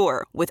be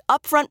sure with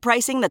upfront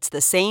pricing that's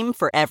the same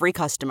for every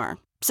customer.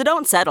 So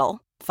don't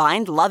settle.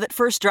 Find love at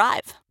first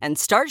drive and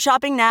start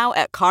shopping now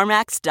at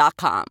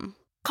CarMax.com.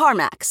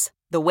 CarMax,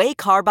 the way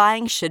car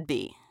buying should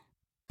be.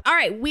 All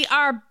right, we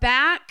are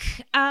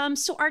back.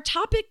 So our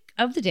topic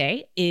of the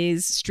day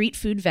is street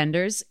food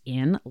vendors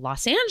in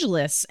Los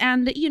Angeles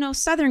and,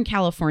 Southern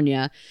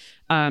California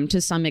to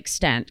some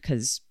extent,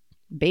 because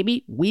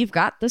baby, we've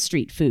got the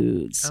street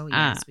foods. Oh,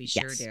 yes, we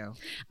sure do.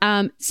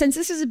 Since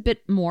this is a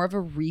bit more of a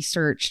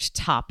researched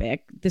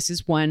topic, this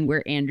is one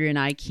where Andrea and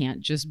I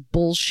can't just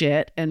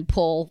bullshit and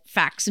pull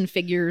facts and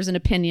figures and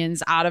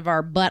opinions out of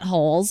our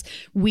buttholes.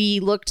 We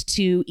looked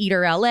to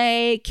Eater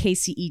LA,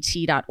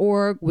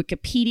 kcet.org,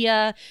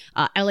 Wikipedia,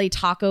 LA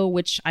Taco,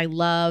 which I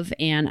love,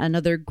 and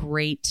another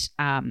great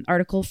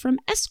article from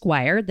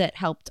Esquire that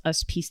helped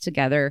us piece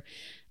together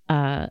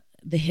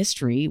the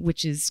history,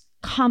 which is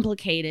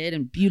complicated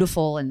and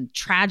beautiful and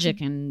tragic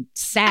and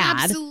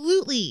sad.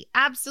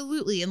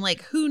 Absolutely. And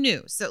like, who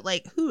knew? So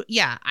like,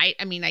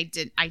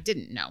 I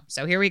didn't know.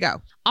 So here we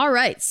go. All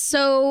right.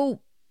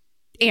 So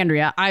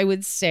Andrea, I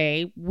would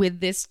say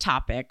with this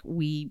topic,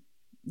 we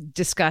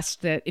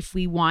discussed that if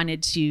we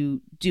wanted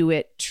to do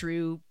it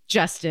true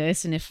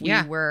justice, and if we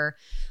were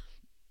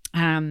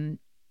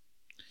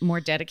more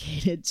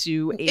dedicated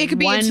to it could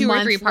be a 2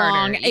 or 3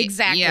 parter.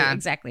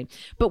 Exactly.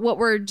 But what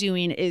we're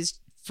doing is,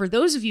 for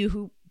those of you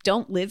who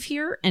don't live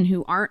here and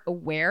who aren't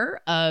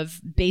aware of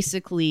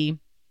basically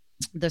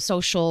the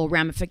social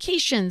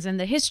ramifications and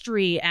the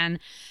history and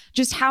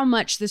just how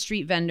much the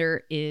street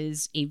vendor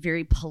is a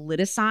very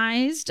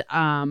politicized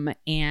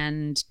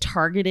and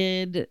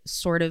targeted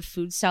sort of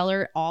food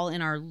seller, all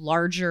in our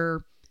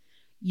larger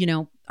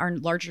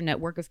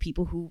network of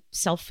people who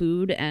sell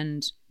food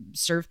and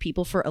serve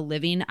people for a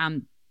living.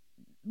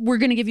 We're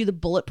going to give you the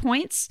bullet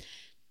points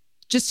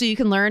just so you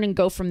can learn and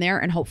go from there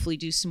and hopefully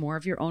do some more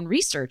of your own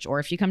research. Or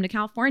if you come to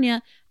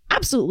California,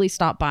 absolutely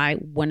stop by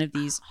one of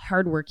these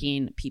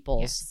hardworking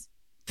people's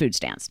food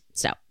stands.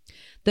 So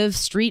the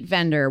street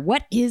vendor,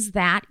 what is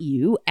that,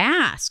 you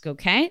ask?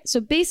 Okay.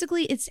 So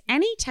basically it's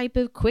any type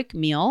of quick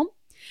meal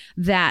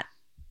that,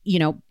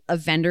 a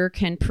vendor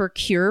can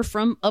procure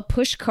from a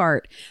push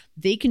cart.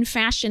 They can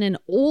fashion an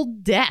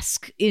old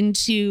desk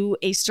into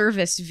a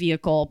service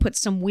vehicle, put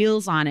some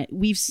wheels on it.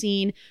 We've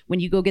seen when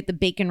you go get the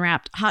bacon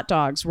wrapped hot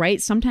dogs, right?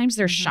 Sometimes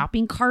they're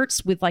shopping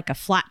carts with like a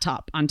flat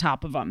top on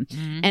top of them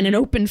and an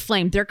open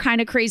flame. They're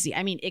kind of crazy.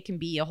 I mean, it can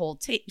be a whole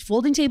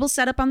folding table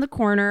set up on the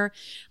corner,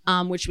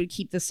 which would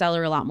keep the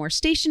seller a lot more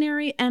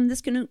stationary. And this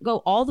can go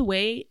all the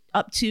way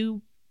up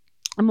to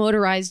a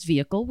motorized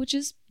vehicle, which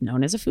is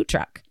known as a food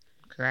truck.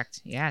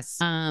 Correct. Yes.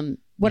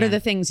 What are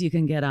the things you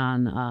can get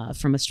on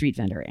from a street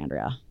vendor,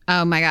 Andrea?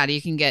 Oh my God.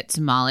 You can get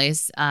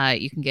tamales.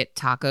 You can get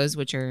tacos,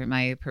 which are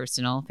my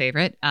personal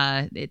favorite.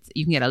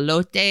 You can get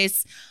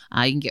elotes.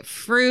 You can get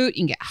fruit.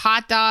 You can get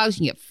hot dogs. You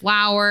can get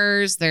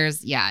flowers.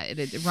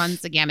 It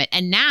runs the gamut.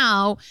 And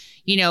now,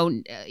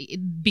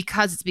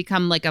 because it's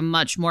become like a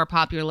much more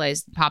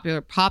popularized, I'll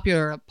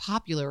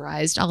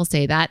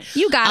say that.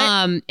 You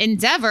got it.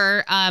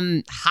 Endeavor,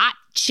 hot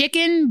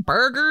chicken,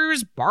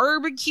 burgers,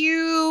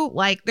 barbecue.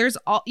 Like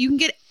you can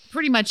get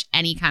pretty much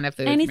any kind of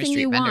food from a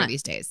street vendor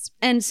these days.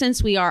 And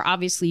since we are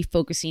obviously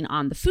focusing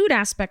on the food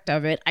aspect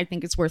of it, I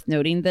think it's worth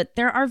noting that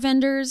there are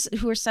vendors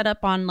who are set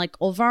up on like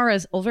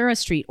Olvera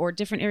Street or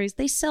different areas.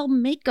 They sell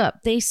makeup.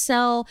 They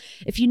sell,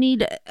 if you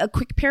need a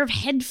quick pair of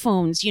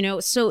headphones,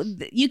 so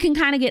you can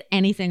kind of get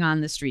anything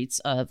on the streets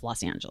of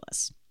Los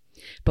Angeles.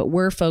 But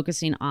we're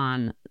focusing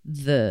on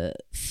the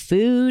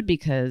food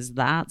because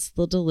that's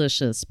the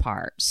delicious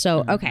part.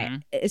 So, okay,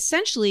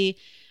 essentially,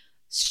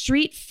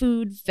 street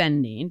food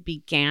vending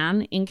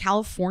began in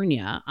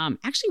California,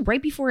 actually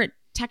right before it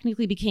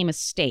technically became a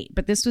state.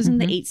 But this was in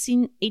the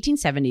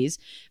 1870s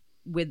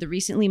with the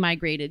recently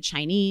migrated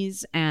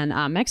Chinese and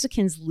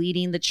Mexicans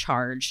leading the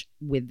charge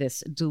with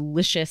this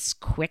delicious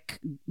quick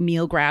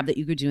meal grab that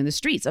you could do in the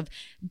streets, of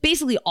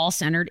basically all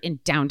centered in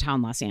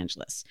downtown Los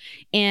Angeles.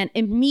 And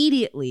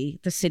immediately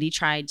the city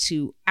tried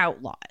to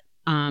outlaw it.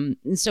 And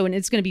it's going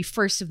to be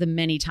first of the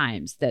many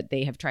times that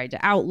they have tried to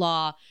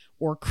outlaw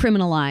or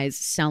criminalize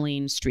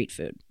selling street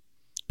food.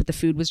 But the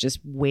food was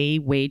just way,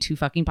 way too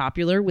fucking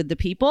popular with the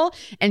people.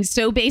 And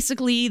so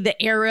basically the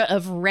era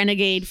of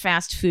renegade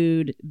fast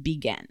food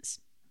begins.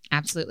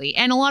 Absolutely.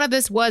 And a lot of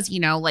this was,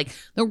 like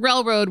the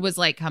railroad was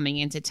like coming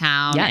into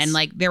town and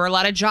like there were a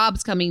lot of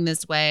jobs coming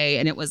this way.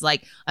 And it was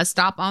like a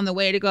stop on the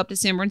way to go up to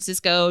San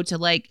Francisco to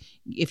like,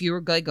 if you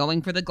were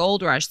going for the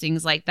gold rush,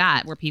 things like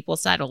that, where people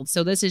settled.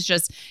 So this is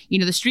just,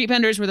 the street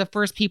vendors were the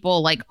first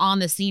people like on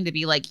the scene to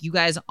be like, you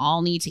guys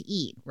all need to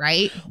eat,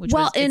 right?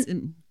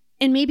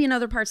 And maybe in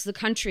other parts of the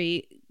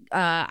country,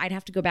 I'd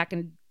have to go back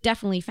and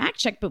definitely fact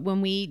check. But when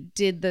we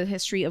did the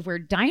history of where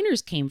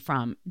diners came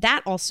from,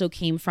 that also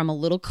came from a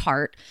little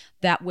cart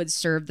that would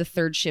serve the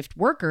third shift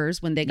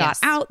workers. When they got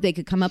out, they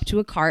could come up to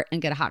a cart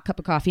and get a hot cup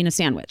of coffee and a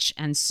sandwich.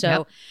 And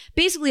so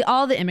basically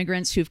all the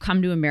immigrants who've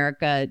come to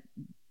America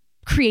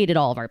created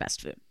all of our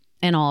best food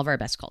and all of our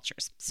best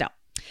cultures. So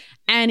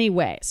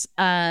anyways,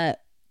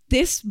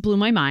 this blew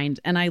my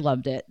mind and I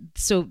loved it.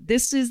 So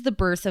this is the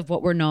birth of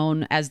what were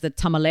known as the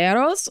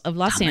tamaleros of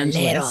Los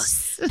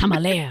Angeles.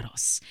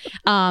 Tamaleros.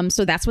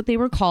 So that's what they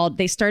were called.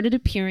 They started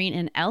appearing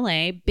in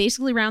LA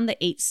basically around the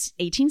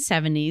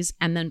 1870s.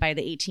 And then by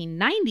the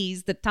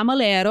 1890s, the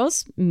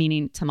tamaleros,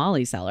 meaning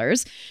tamale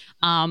sellers,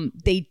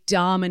 they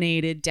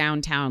dominated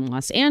downtown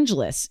Los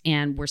Angeles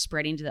and were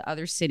spreading to the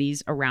other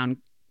cities around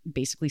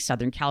basically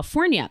Southern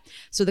California.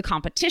 So the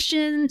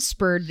competition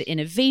spurred the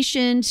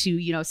innovation to,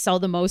 you know, sell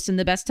the most and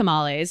the best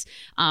tamales.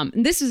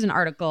 This is an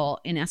article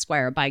in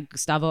Esquire by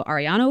Gustavo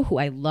Arellano, who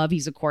I love.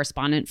 He's a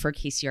correspondent for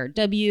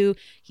KCRW.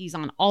 He's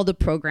on all the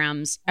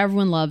programs.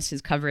 Everyone loves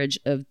his coverage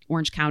of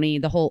Orange County,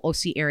 the whole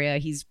OC area.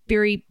 He's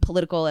very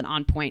political and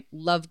on point.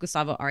 Love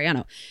Gustavo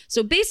Arellano.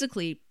 So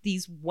basically,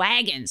 these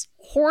wagons,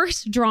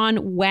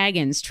 horse-drawn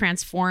wagons,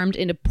 transformed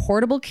into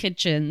portable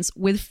kitchens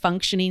with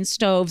functioning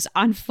stoves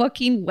on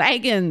fucking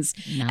wagons.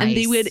 Nice. And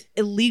they would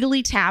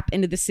illegally tap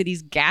into the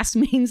city's gas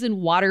mains and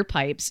water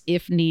pipes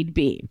if need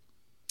be.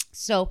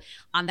 So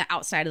on the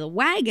outside of the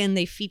wagon,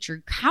 they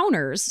featured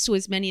counters, so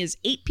as many as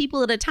 8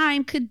 people at a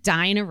time could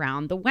dine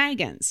around the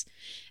wagons.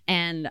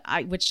 And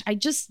I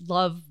just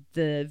love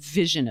the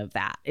vision of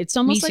that. It's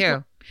almost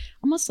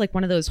like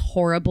one of those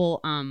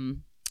horrible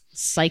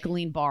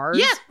cycling bars.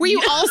 Yeah, where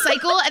you all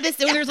cycle at this.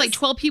 Yes. There's like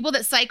 12 people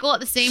that cycle at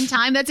the same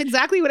time. That's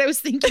exactly what I was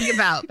thinking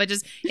about. But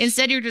just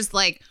instead, you're just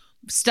like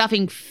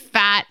stuffing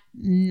fat,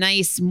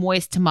 nice,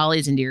 moist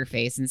tamales into your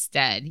face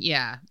instead.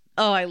 Yeah.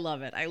 Oh, I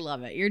love it. I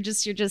love it. You're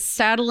just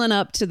saddling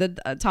up to the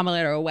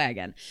tamalero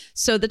wagon.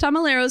 So the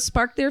tamaleros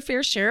sparked their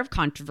fair share of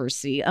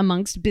controversy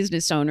amongst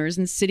business owners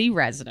and city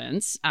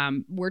residents.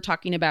 We're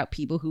talking about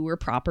people who were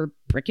proper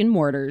brick and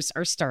mortars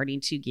are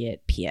starting to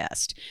get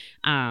pissed.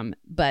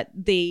 But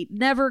they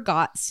never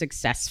got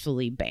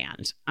successfully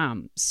banned.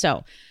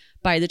 So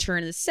by the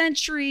turn of the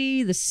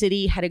century, the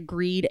city had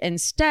agreed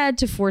instead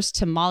to force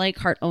tamale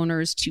cart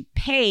owners to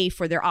pay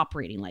for their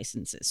operating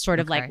licenses.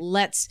 Sort of like,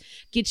 let's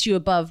get you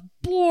above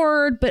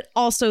board, but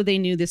also they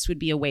knew this would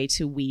be a way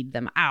to weed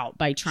them out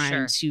by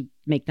trying to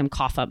make them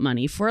cough up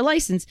money for a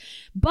license.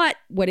 But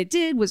what it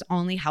did was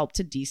only help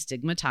to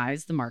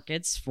destigmatize the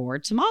markets for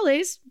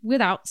tamales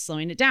without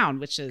slowing it down,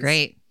 which is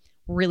great.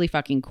 Really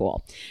fucking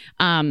cool.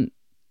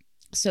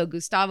 So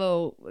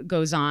Gustavo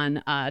goes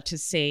on to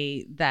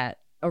say that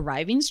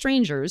arriving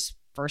strangers,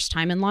 first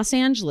time in Los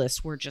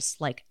Angeles, were just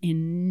like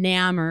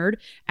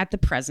enamored at the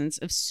presence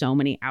of so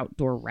many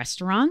outdoor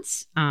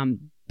restaurants.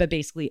 But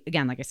basically,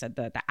 again, like I said,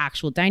 the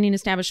actual dining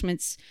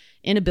establishments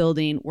in a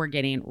building were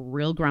getting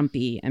real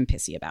grumpy and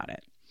pissy about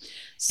it.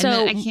 So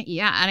I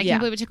can't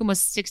believe it took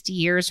almost 60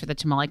 years for the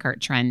tamale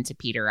cart trend to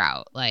peter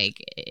out.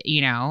 Like,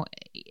 you know,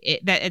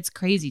 it's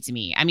crazy to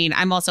me. I mean,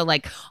 I'm also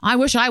like, I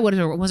wish I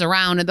was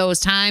around at those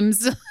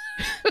times.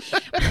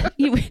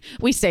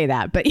 We say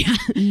that, but yeah,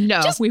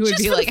 no, we would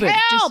be like,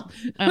 help!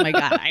 Oh my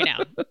God, I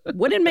know.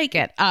 Wouldn't make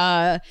it.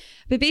 But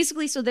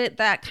basically, so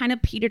that kind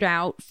of petered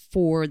out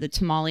for the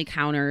tamale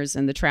counters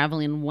and the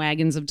traveling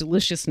wagons of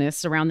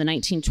deliciousness around the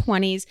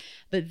 1920s.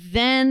 But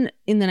then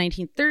in the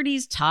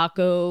 1930s,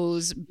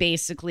 tacos,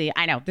 basically,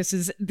 I know this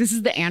is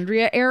the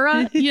Andrea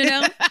era, you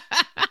know?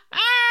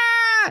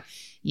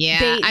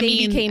 Yeah,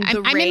 they became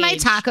the I'm in my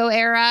taco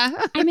era.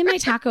 I'm in my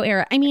taco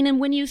era. I mean, and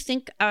when you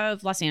think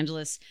of Los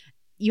Angeles,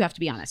 you have to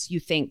be honest. You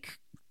think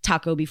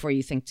taco before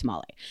you think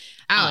tamale.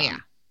 Oh, yeah.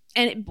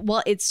 And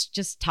it's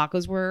just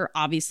tacos were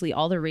obviously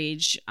all the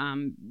rage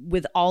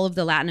with all of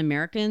the Latin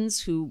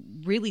Americans who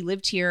really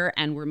lived here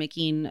and were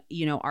making,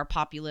 you know, our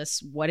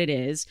populace what it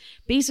is.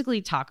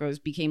 Basically,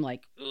 tacos became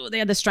like, they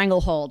had the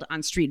stranglehold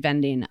on street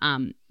vending.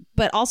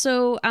 But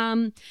also,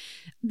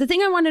 the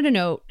thing I wanted to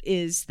note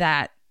is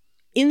that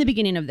in the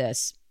beginning of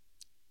this,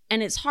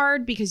 and it's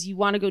hard because you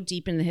want to go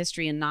deep in the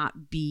history and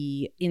not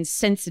be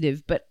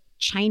insensitive, but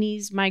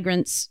Chinese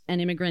migrants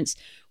and immigrants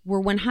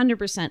were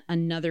 100%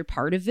 another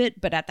part of it.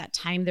 But at that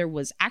time, there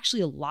was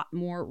actually a lot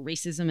more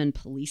racism and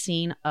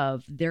policing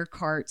of their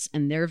carts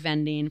and their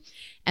vending.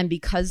 And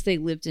because they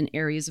lived in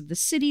areas of the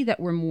city that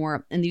were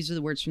more, and these are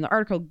the words from the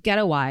article,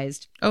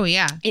 ghettoized. Oh,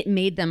 yeah. It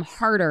made them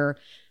harder.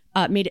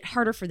 Made it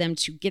harder for them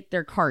to get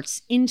their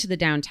carts into the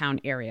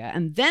downtown area.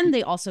 And then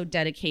they also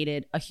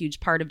dedicated a huge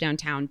part of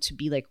downtown to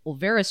be like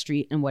Olvera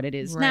Street and what it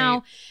is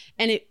now.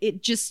 And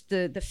it just,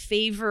 the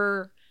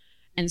favor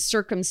and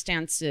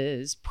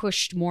circumstances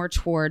pushed more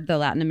toward the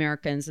Latin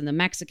Americans and the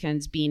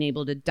Mexicans being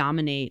able to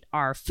dominate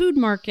our food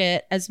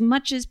market as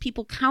much as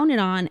people counted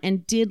on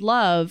and did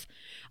love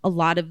a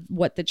lot of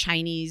what the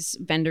Chinese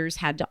vendors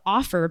had to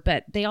offer.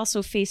 But they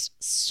also faced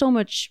so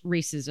much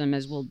racism,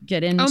 as we'll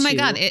get into. Oh my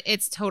God,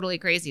 it's totally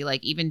crazy.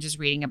 Like even just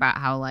reading about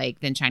how like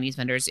then Chinese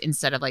vendors,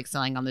 instead of like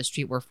selling on the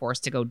street, were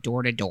forced to go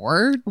door to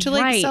door to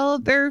like sell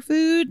their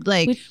food.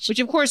 Like which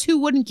of course, who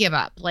wouldn't give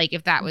up? Like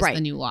if that was the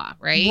new law,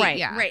 right?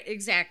 Right,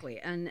 exactly.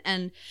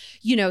 And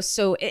you know,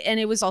 so and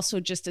it was also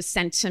just a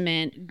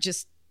sentiment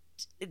just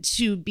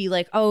to be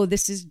like, oh,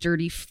 this is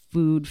dirty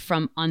food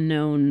from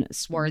unknown,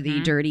 swarthy,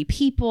 dirty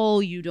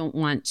people. You don't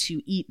want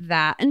to eat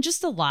that. And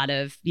just a lot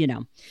of, you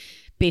know,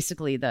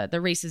 basically the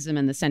racism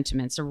and the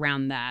sentiments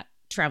around that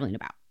traveling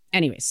about.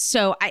 Anyways,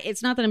 so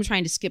it's not that I'm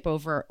trying to skip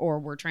over or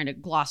we're trying to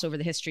gloss over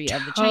the history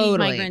of the Chinese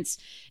migrants.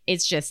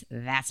 It's just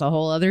that's a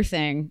whole other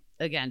thing.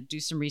 Again, do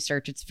some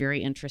research. It's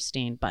very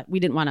interesting, but we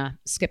didn't want to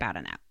skip out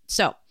on that.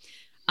 So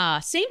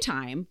same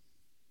time,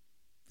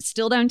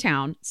 still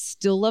downtown,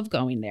 still love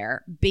going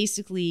there.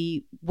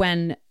 Basically,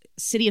 when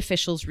city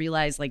officials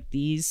realized like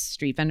these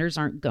street vendors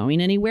aren't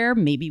going anywhere.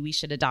 Maybe we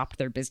should adopt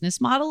their business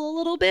model a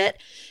little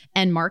bit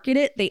and market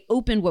it. They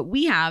opened what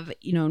we have,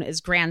 known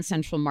as Grand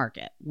Central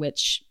Market,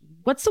 which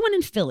what's the one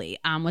in Philly?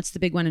 What's the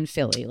big one in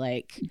Philly?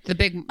 Like the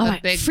big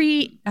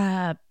free.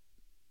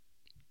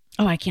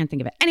 I can't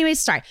think of it. Anyways,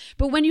 sorry.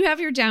 But when you have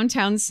your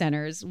downtown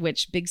centers,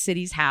 which big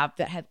cities have,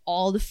 that have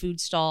all the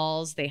food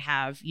stalls, they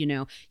have, you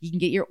can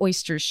get your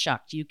oysters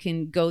shucked. You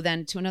can go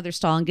then to another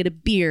stall and get a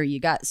beer. You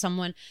got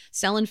someone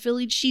selling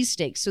Philly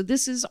cheesesteaks. So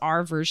this is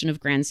our version of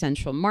Grand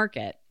Central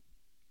Market.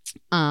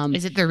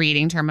 Is it the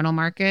Reading Terminal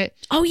Market?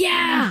 Oh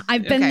yeah,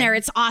 I've been Okay. there.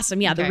 It's awesome.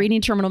 Yeah, the Reading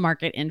Terminal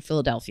Market in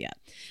Philadelphia.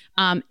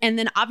 And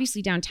then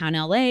obviously downtown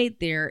LA,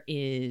 there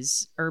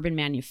is urban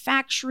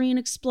manufacturing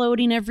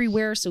exploding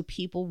everywhere. So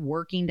people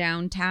working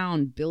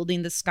downtown,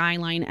 building the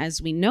skyline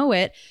as we know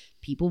it,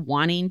 people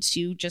wanting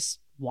to just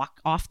walk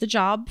off the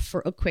job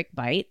for a quick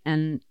bite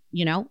and,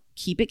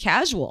 keep it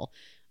casual.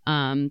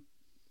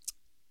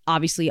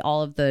 Obviously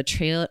all of the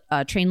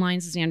train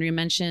lines, as Andrea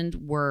mentioned,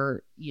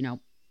 were,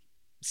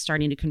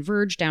 starting to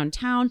converge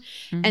downtown.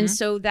 Mm-hmm. And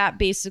so that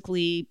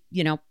basically,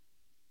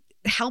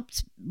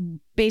 helped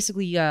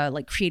basically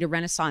like create a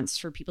renaissance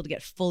for people to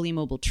get fully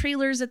mobile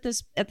trailers at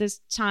this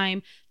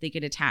time. They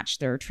could attach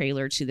their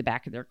trailer to the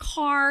back of their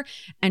car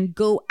and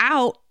go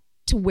out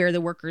to where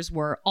the workers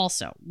were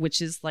also,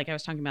 which is like I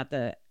was talking about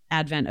the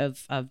advent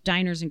of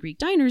diners and Greek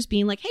diners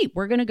being like, hey,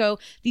 we're going to go,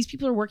 these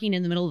people are working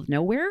in the middle of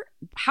nowhere.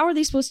 How are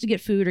they supposed to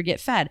get food or get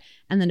fed?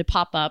 And then to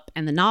pop up,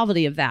 and the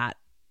novelty of that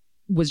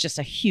was just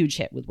a huge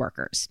hit with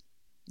workers.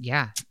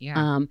 Yeah.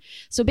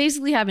 So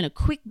basically having a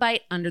quick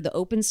bite under the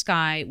open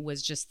sky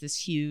was just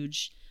this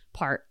huge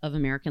part of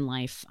American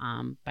life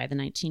by the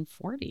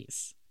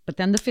 1940s. But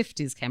then the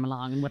 50s came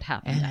along, and what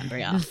happened,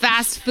 Andrea?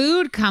 Fast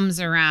food comes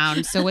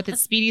around. So with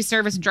its speedy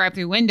service and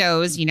drive-through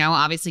windows,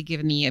 obviously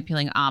given the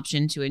appealing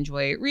option to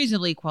enjoy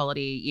reasonably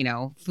quality,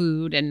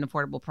 food at an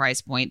affordable price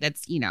point,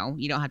 that's, you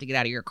don't have to get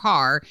out of your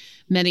car.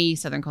 Many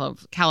Southern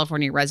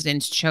California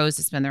residents chose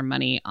to spend their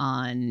money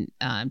on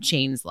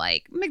chains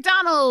like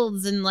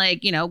McDonald's and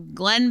like,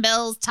 Glen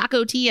Bell's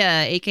Taco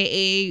Tia,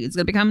 aka it's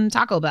going to become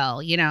Taco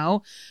Bell,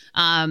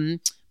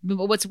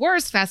 But what's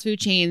worse, fast food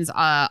chains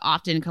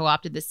often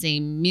co-opted the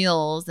same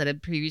meals that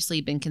had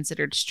previously been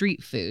considered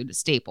street food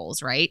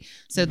staples, right?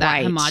 So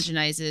that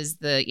homogenizes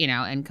the,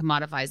 and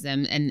commodifies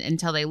them and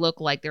until they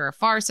look like they're a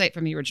far sight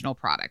from the original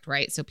product,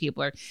 right? So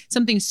people are,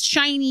 something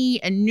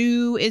shiny and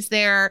new is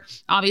there.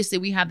 Obviously,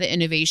 we have the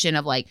innovation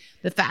of like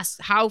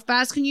how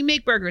fast can you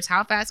make burgers?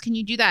 How fast can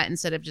you do that?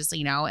 Instead of just,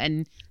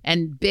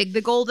 and big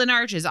the golden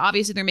arches.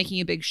 Obviously, they're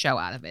making a big show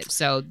out of it.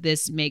 So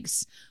this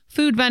makes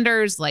food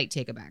vendors like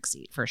take a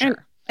backseat for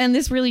sure. And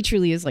this really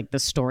truly is like the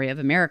story of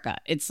America.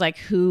 It's like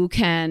who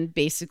can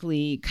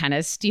basically kind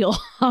of steal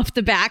off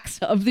the backs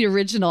of the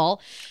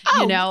original,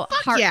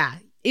 yeah.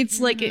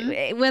 It's like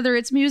whether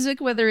it's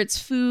music, whether it's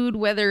food,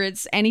 whether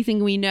it's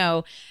anything we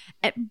know.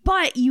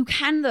 But you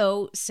can,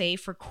 though, say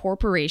for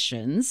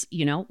corporations,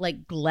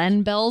 like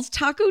Glen Bell's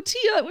Taco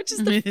Tia, which is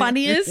the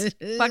funniest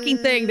fucking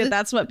thing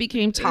that's what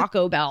became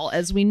Taco Bell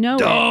as we know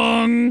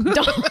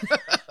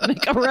it.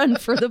 Make a run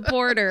for the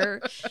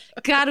border.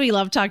 God, we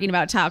love talking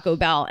about Taco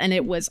Bell. And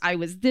I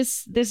was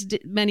this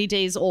many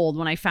days old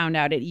when I found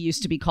out it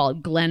used to be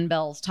called Glen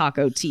Bell's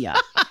Taco Tia.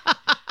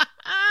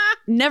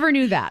 Never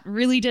knew that.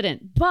 Really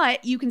didn't.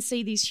 But you can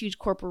say these huge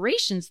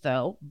corporations,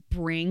 though,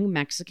 bring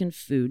Mexican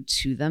food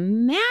to the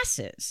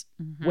masses.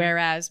 Mm-hmm.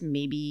 Whereas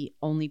maybe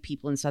only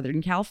people in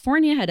Southern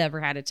California had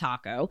ever had a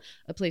taco.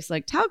 A place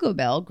like Taco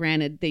Bell,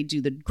 granted, they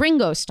do the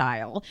gringo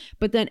style.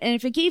 But then, and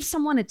if it gave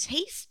someone a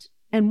taste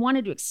and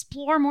wanted to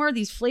explore more of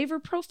these flavor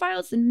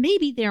profiles, then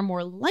maybe they're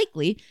more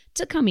likely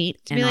to come eat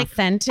an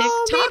authentic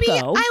taco.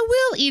 Maybe I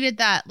will eat at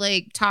that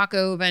like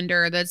taco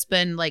vendor that's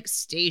been like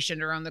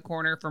stationed around the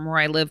corner from where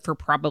I live for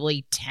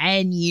probably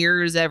 10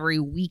 years every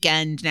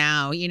weekend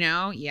now,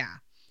 Yeah.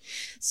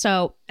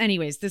 So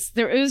anyways,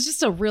 it was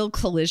just a real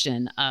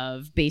collision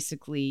of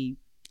basically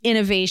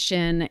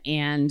innovation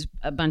and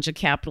a bunch of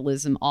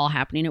capitalism all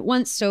happening at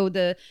once. So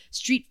the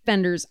street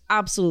vendors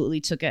absolutely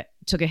took a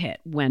hit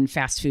when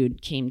fast food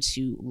came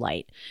to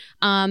light.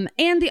 And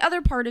the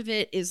other part of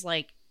it is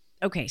like,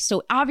 okay,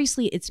 so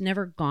obviously it's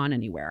never gone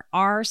anywhere.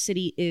 Our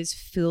city is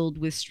filled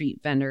with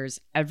street vendors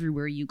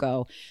everywhere you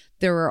go.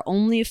 There are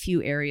only a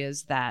few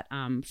areas that,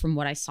 from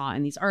what I saw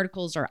in these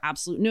articles, are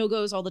absolute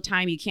no-goes all the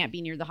time. You can't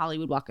be near the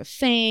Hollywood Walk of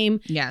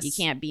Fame. Yes. You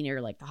can't be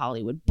near like the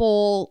Hollywood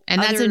Bowl.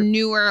 And that's a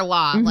newer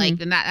law. Mm-hmm. Like,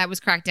 and that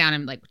was cracked down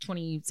in like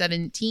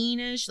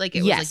 2017-ish. Like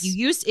it was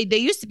like they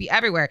used to be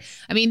everywhere.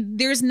 I mean,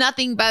 there's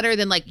nothing better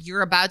than like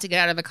you're about to get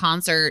out of a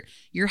concert,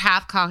 you're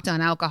half cocked on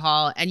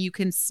alcohol, and you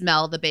can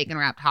smell the bacon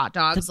wrapped hot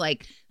dogs.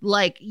 Like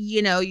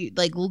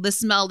the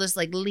smell just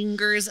like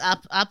lingers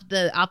up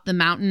the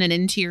mountain and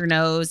into your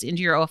nose,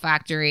 into your olfactory.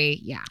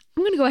 Yeah.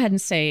 I'm going to go ahead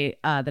and say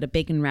that a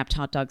bacon wrapped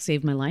hot dog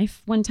saved my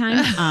life one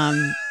time.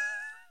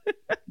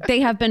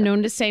 They have been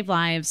known to save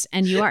lives,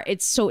 and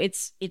it's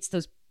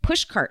those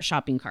push cart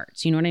shopping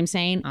carts. You know what I'm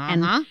saying?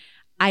 Uh-huh.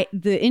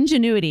 The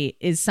ingenuity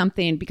is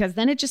something, because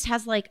then it just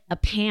has like a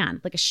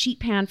pan, like a sheet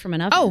pan from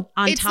an oven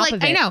on top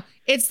of it. I know.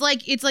 It's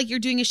like you're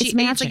doing a sheet.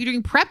 It's like you're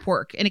doing prep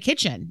work in a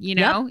kitchen, you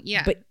know? Yep.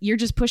 Yeah. But you're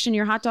just pushing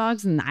your hot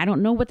dogs, and I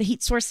don't know what the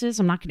heat source is.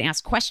 I'm not going to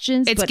ask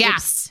questions. It's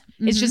gas.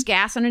 It's just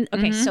gas on it.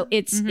 Okay, so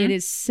it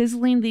is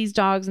sizzling these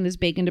dogs and this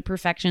bacon to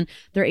perfection.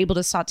 They're able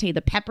to saute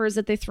the peppers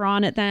that they throw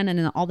on it then, and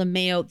then all the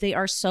mayo. They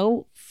are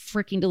so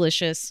freaking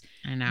delicious.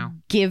 I know.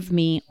 Give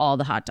me all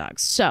the hot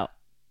dogs. So,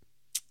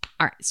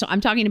 all right. So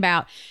I'm talking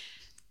about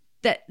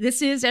that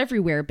this is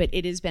everywhere, but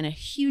it has been a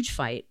huge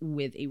fight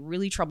with a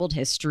really troubled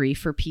history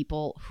for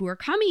people who are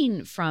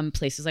coming from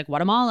places like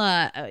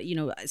Guatemala,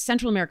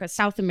 Central America,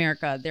 South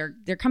America.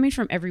 They're coming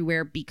from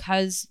everywhere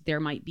because there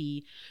might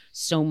be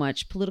so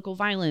much political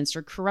violence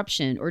or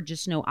corruption or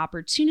just no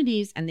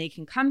opportunities, and they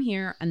can come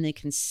here and they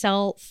can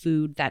sell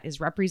food that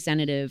is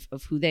representative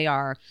of who they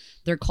are,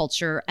 their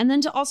culture, and then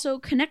to also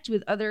connect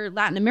with other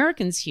Latin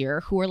Americans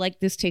here who are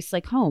like, this tastes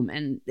like home,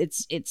 and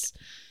it's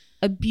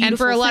a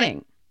beautiful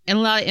thing. And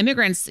a lot of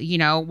immigrants,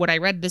 what I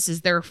read, this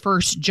is their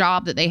first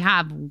job that they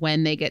have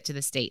when they get to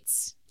the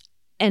States.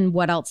 And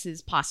what else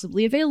is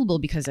possibly available?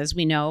 Because as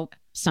we know,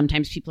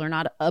 sometimes people are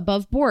not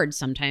above board.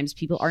 Sometimes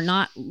people are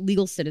not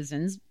legal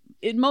citizens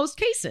in most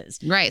cases.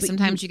 Right. But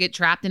sometimes you get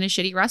trapped in a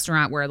shitty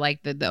restaurant where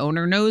like the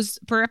owner knows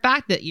for a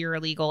fact that you're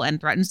illegal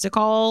and threatens to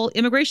call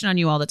immigration on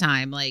you all the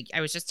time. Like I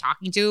was just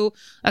talking to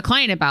a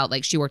client about,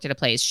 like, she worked at a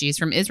place. She's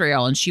from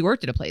Israel and she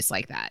worked at a place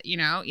like that,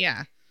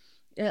 Yeah.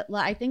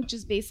 I think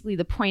just basically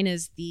the point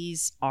is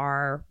these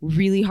are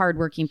really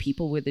hardworking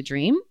people with a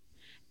dream.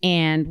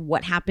 And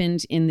what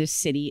happened in this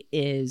city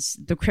is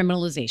the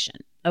criminalization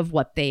of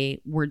what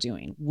they were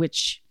doing,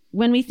 which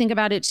when we think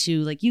about it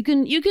too, like you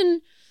can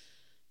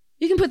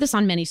put this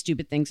on many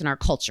stupid things in our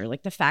culture,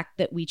 like the fact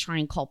that we try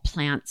and call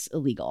plants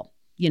illegal,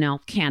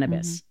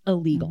 cannabis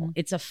illegal.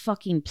 It's a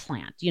fucking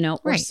plant,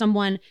 or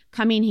someone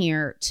coming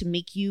here to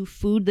make you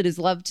food that is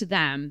loved to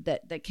them,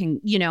 that can,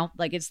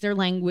 like it's their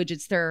language,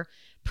 it's their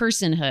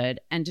personhood,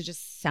 and to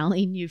just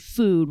selling you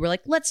food, we're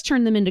like, let's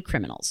turn them into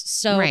criminals.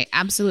 So right,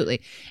 absolutely.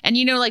 And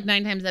like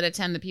 9 times out of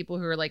 10, the people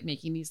who are like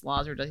making these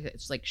laws are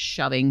just like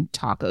shoving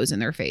tacos in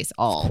their face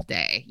all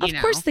day. Of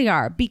course they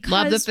are, because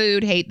love the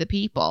food, hate the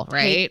people,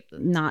 right?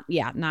 Not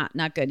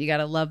good. You got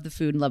to love the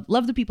food and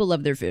love the people,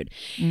 love their food.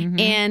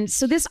 And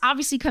so this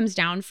obviously comes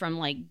down from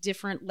like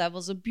different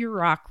levels of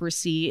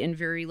bureaucracy and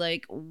very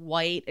like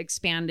white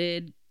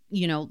expanded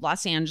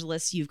Los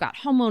Angeles. You've got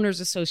homeowners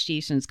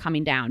associations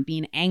coming down,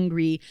 being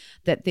angry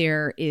that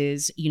there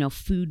is,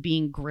 food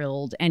being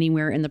grilled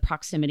anywhere in the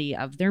proximity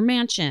of their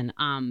mansion.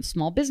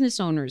 Small business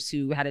owners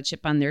who had a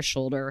chip on their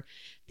shoulder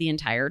the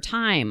entire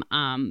time.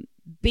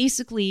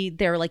 Basically,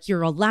 they're like,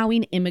 you're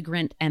allowing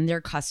immigrant and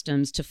their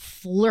customs to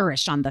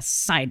flourish on the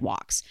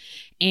sidewalks.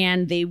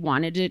 And they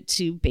wanted it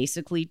to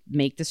basically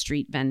make the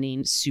street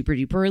vending super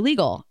duper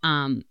illegal.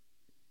 And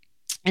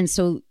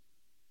so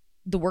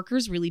the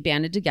workers really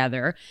banded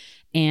together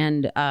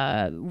and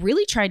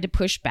really tried to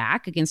push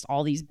back against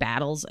all these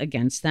battles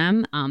against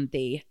them.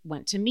 They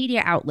went to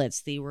media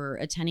outlets. They were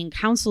attending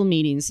council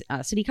meetings,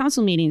 city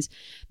council meetings.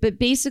 But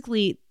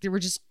basically, there were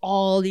just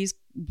all these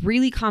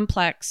really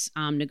complex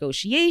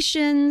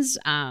negotiations,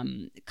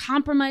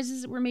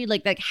 compromises that were made,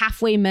 like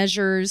halfway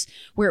measures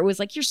where it was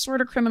like, you're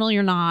sort of criminal,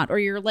 you're not, or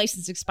your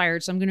license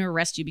expired, so I'm going to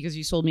arrest you because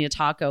you sold me a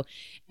taco.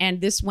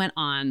 And this went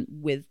on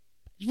with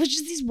which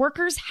is these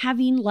workers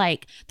having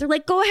they're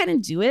like, go ahead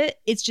and do it.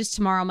 It's just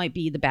tomorrow might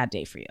be the bad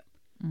day for you.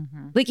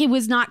 Like it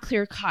was not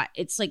clear cut.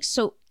 It's like,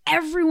 so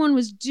everyone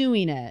was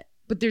doing it,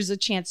 but there's a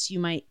chance you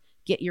might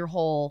get your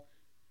whole,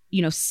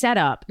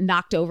 setup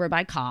knocked over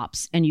by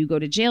cops and you go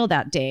to jail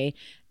that day.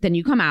 Then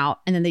you come out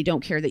and then they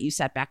don't care that you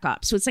set back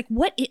up. So it's like,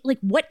 what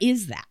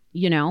is that,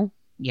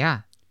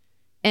 Yeah.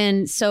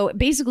 And so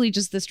basically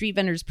just the street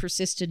vendors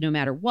persisted no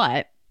matter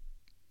what.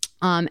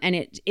 And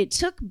it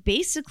took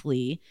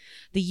basically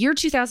the year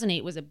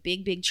 2008 was a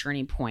big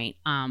turning point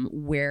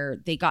where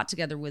they got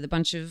together with a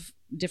bunch of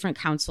different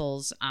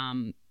councils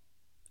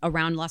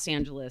around Los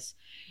Angeles.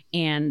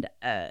 And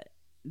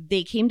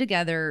they came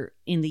together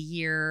in the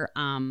year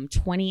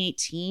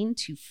 2018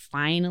 to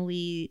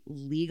finally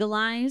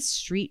legalize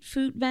street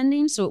food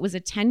vending. So it was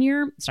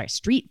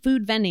street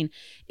food vending.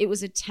 It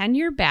was a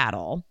 10-year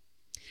battle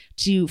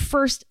to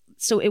first.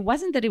 So it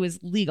wasn't that it was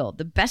legal.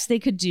 The best they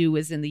could do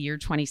was in the year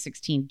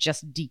 2016,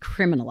 just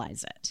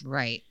decriminalize it.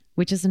 Right.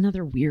 Which is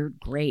another weird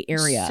gray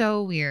area.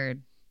 So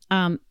weird.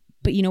 But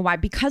you know why?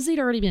 Because they'd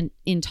already been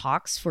in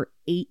talks for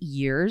 8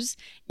 years.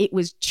 It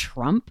was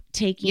Trump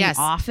taking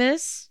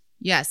office.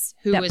 Yes.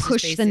 Who was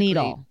pushed the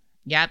needle.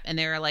 Yep. And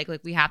they were like,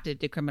 we have to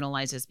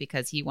decriminalize this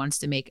because he wants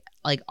to make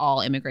like all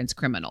immigrants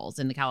criminals.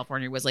 And the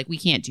California was like, we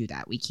can't do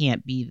that. We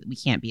can't be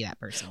that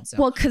person. So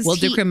we'll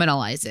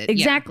decriminalize it.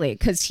 Exactly.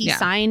 Because he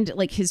signed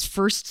like his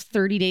first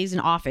 30 days in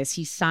office.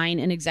 He signed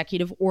an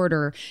executive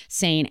order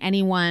saying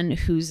anyone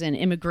who's an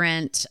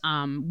immigrant,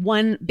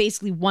 one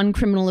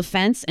criminal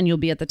offense and you'll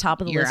be at the top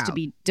of the list to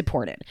be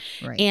deported.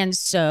 Right. And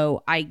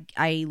so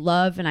I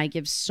love and I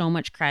give so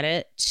much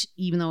credit,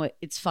 even though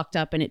it's fucked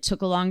up and it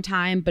took a long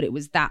time, but it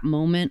was that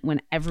moment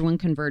when everyone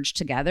converged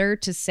together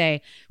to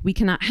say, we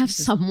cannot have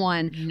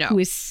someone who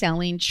is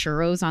selling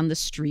churros on the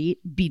street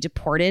be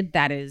deported.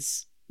 That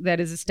is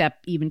a step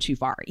even too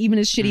far, even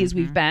as shitty as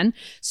we've been.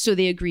 So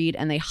they agreed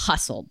and they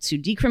hustled to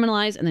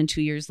decriminalize, and then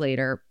 2 years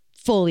later,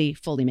 fully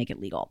make it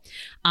legal.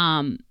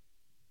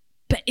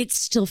 But it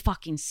still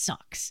fucking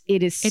sucks.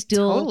 It is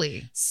still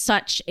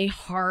such a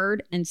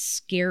hard and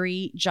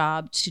scary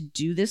job to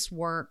do this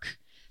work.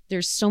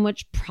 There's so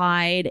much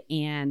pride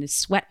and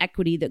sweat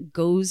equity that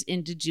goes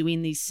into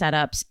doing these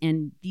setups,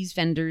 and these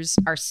vendors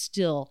are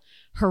still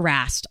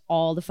harassed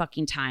all the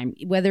fucking time.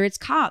 Whether it's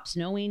cops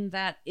knowing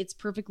that it's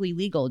perfectly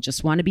legal,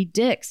 just want to be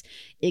dicks.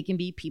 It can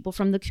be people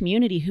from the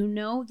community who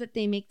know that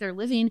they make their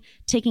living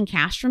taking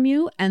cash from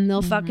you, and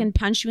they'll fucking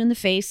punch you in the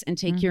face and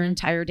take your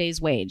entire day's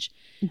wage.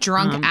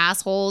 Drunk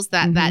assholes.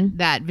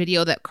 That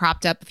video that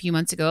cropped up a few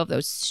months ago of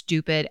those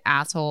stupid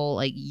asshole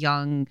like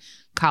young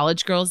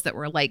college girls that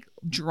were like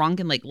drunk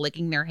and like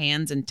licking their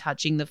hands and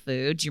touching the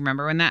food. Do you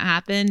remember when that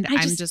happened?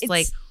 I'm just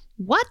like,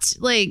 what?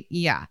 Like,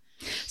 yeah.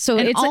 So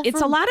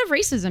it's a lot of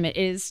racism. It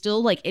is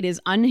still like, it is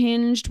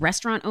unhinged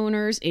restaurant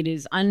owners. It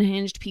is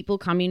unhinged people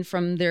coming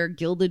from their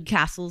gilded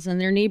castles in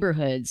their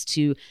neighborhoods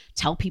to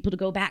tell people to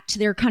go back to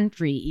their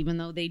country, even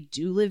though they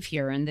do live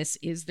here and this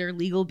is their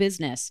legal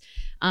business.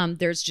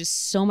 There's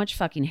just so much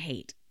fucking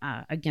hate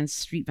against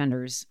street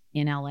vendors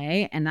in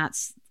LA. And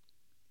that's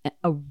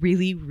a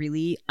really,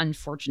 really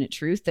unfortunate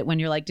truth that when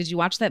you're like, did you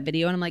watch that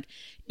video? And I'm like,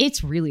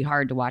 it's really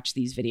hard to watch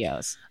these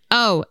videos.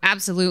 Oh,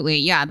 absolutely.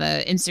 Yeah.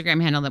 The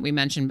Instagram handle that we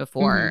mentioned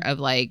before of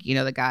like, you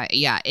know, the guy.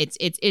 Yeah.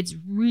 It's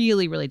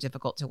really, really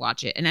difficult to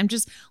watch it. And I'm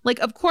just like,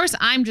 of course,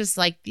 I'm just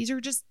like, they're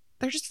just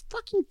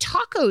fucking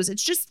tacos.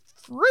 It's just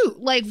fruit.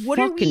 Like, what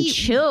fucking are we?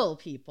 Chill,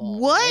 people.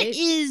 What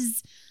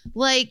is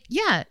like,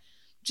 yeah.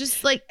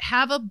 Just like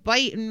have a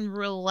bite and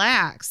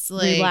relax.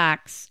 Like,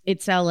 relax.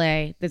 It's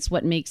LA. That's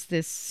what makes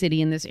this city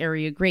and this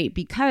area great.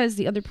 Because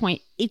the other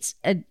point, it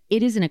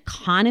is an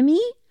economy.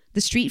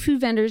 The street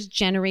food vendors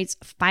generates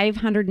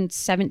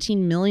 $517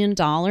 million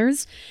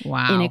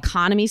in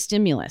economy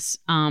stimulus.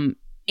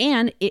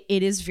 And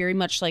it is very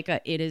much like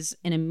it is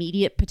an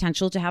immediate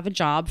potential to have a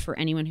job for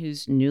anyone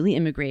who's newly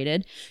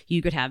immigrated.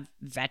 You could have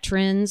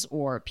veterans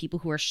or people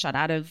who are shut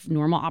out of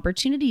normal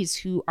opportunities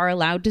who are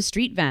allowed to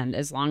street vend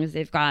as long as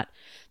they've got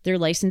their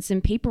license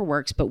and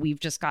paperwork. But we've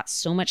just got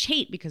so much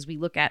hate because we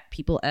look at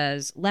people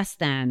as less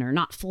than or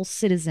not full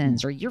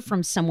citizens or you're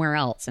from somewhere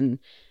else and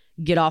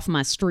get off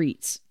my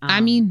streets.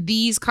 I mean,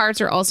 these carts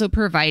are also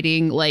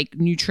providing like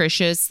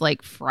nutritious,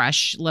 like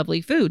fresh,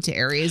 lovely food to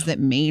areas that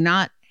may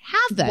not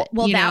have that.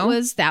 Well,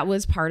 that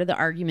was part of the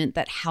argument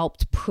that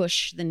helped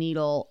push the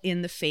needle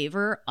in the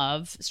favor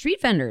of street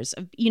vendors.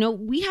 You know,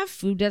 we have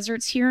food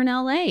deserts here in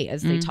LA,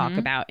 as they talk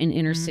about in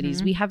inner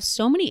cities. We have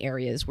so many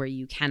areas where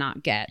you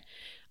cannot get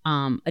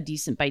a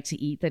decent bite to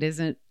eat that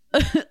isn't.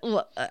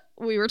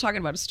 We were talking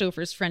about a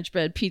Stouffer's French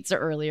bread pizza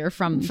earlier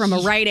from a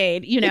Rite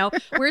Aid, you know,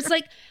 where it's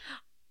like,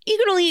 you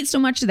can only eat so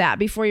much of that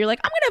before you're like,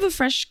 I'm going to have a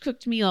fresh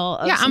cooked meal.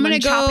 I'm going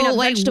to go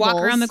like walk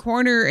around the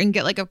corner and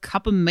get like a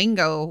cup of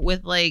mango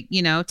with like,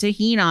 you know,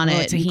 tahini on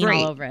it. Tahini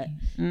all over it.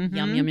 Yum,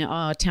 yum, yum.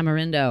 Oh,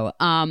 tamarindo.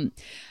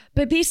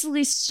 But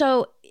basically,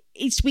 so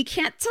we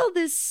can't tell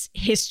this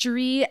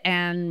history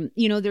and,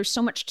 you know, there's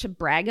so much to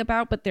brag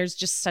about, but there's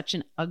just such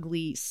an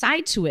ugly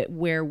side to it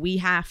where we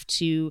have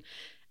to,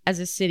 as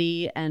a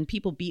city and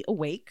people, be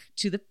awake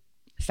to the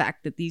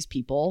fact that these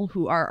people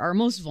who are our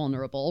most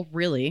vulnerable,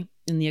 really,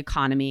 in the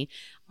economy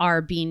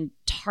are being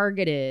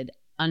targeted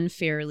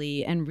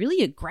unfairly and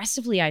really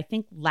aggressively. I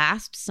think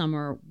last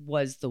summer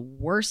was the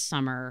worst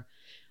summer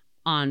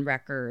on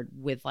record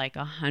with like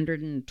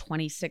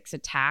 126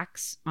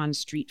 attacks on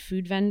street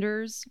food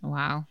vendors.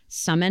 Wow.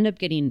 Some end up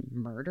getting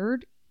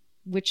murdered,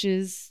 which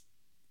is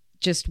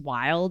just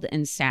wild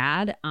and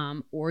sad.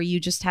 Or you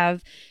just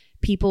have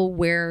people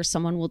where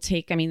someone will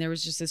take, I mean, there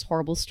was just this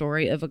horrible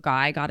story of a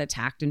guy got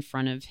attacked in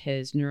front of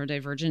his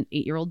neurodivergent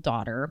 8-year-old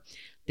daughter.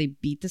 They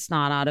beat the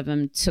snot out of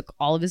him, took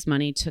all of his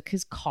money, took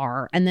his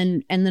car, and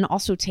then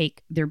also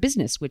take their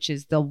business, which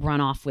is they'll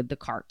run off with the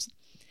cart.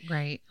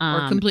 Right.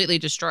 Or completely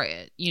destroy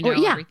it. You know,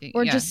 everything.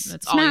 Or just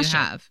that's smash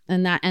all you have.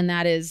 And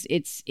that is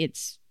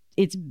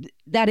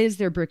that is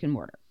their brick and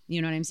mortar.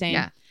 You know what I'm saying?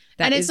 Yeah.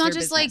 That and it's not their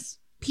just business.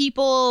 like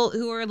people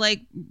who are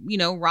like, you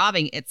know,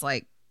 robbing. It's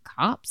like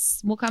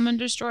cops will come and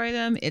destroy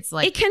them. It's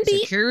like it can be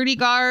security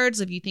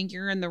guards if you think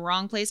you're in the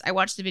wrong place. I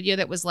watched a video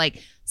that was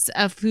like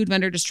a food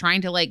vendor just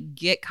trying to like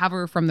get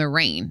cover from the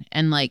rain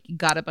and like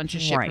got a bunch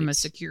of shit from a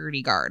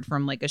security guard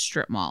from like a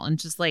strip mall and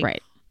just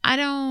like, I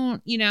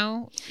don't, you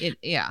know,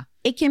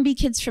 it can be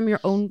kids from your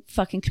own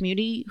fucking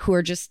community who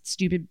are just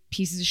stupid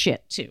pieces of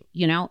shit too.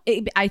 You know,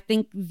 I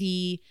think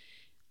the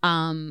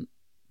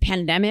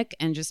pandemic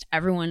and just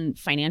everyone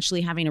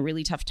financially having a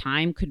really tough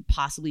time could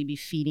possibly be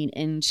feeding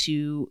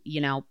into, you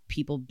know,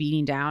 people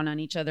beating down on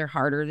each other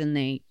harder than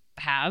they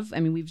have. I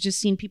mean, we've just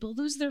seen people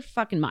lose their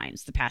fucking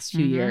minds the past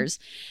few years.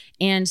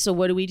 And so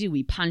what do?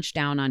 We punch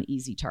down on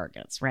easy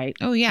targets, right?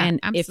 Oh, yeah, and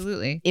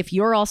absolutely. If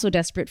you're also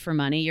desperate for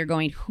money, you're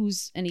going,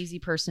 who's an easy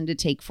person to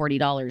take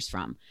 $40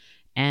 from?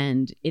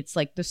 And it's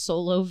like the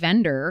solo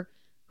vendor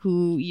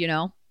who,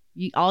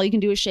 all you can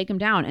do is shake them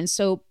down. And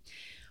so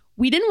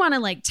we didn't want to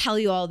like tell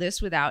you all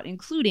this without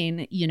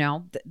including,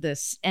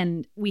 this.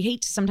 And we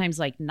hate to sometimes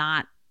like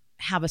not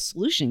have a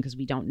solution because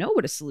we don't know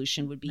what a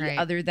solution would be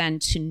other than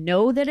to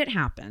know that it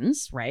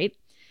happens, right?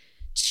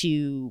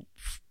 To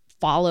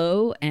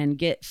follow and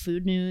get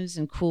food news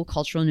and cool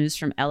cultural news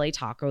from LA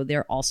Taco.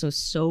 They're also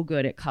so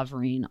good at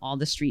covering all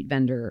the street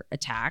vendor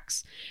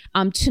attacks.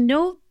 To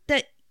know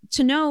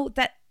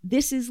that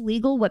this is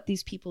legal, what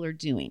these people are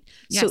doing.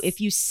 Yes. So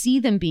if you see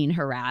them being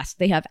harassed,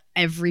 they have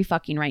every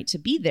fucking right to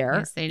be there.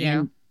 Yes, they do.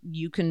 And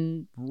you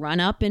can run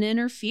up and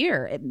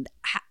interfere and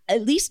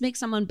at least make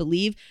someone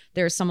believe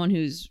there's someone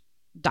who's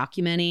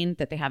documenting,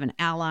 that they have an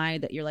ally,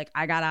 that you're like,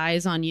 I got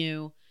eyes on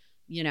you,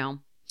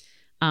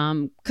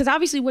 because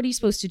obviously what are you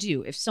supposed to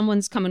do? If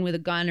someone's coming with a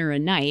gun or a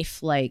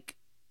knife, like,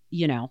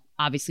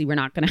 obviously we're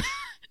not going to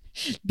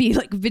be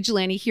like a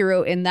vigilante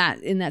hero in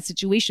that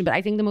situation. But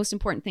I think the most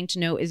important thing to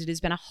know is it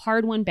has been a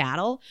hard-won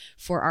battle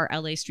for our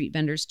LA street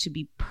vendors to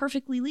be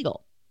perfectly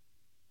legal.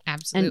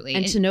 Absolutely.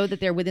 And to know that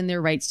they're within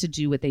their rights to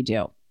do what they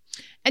do.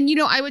 And,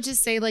 I would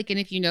just say, like, and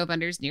if you know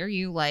vendors near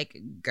you, like,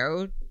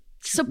 go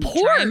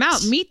support try them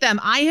out, meet them.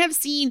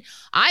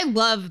 I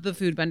love the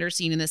food vendor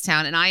scene in this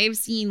town. And I have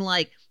seen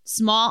like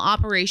small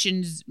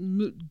operations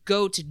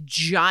go to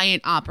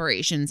giant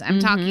operations. I'm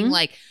talking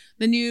like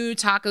the new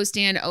taco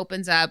stand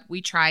opens up.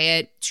 We try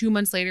it. 2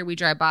 months later, we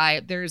drive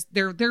by.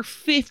 They're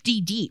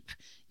 50 deep.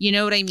 You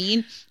know what I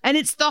mean? And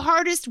it's the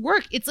hardest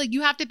work. It's like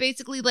you have to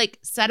basically like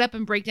set up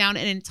and break down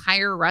an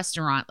entire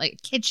restaurant,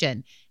 like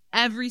kitchen,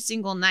 every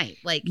single night.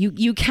 Like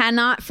you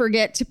cannot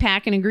forget to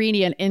pack an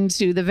ingredient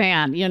into the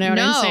van. You know what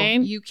I'm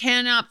saying? You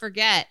cannot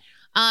forget.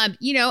 And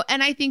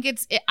I think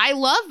I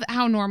love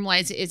how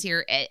normalized it is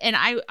here. And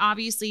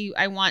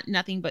I want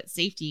nothing but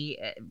safety,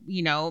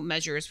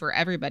 measures for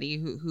everybody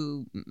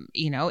who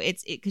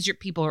it's because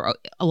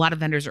a lot of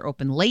vendors are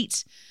open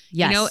late,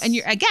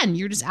 and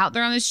you're just out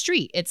there on the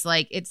street. It's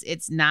like,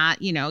 it's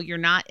not, you're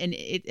not in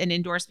an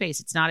indoor space.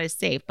 It's not as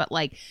safe, but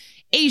like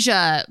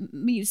Asia,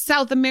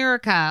 South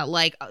America,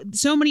 like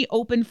so many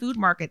open food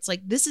markets,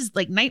 like this is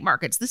like night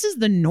markets. This is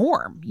the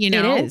norm, It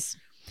is.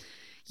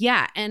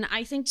 Yeah. And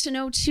I think to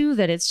know too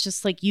that it's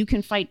just like you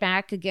can fight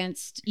back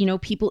against,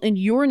 people in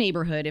your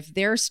neighborhood if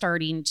they're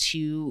starting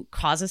to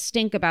cause a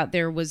stink about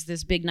there was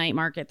this big night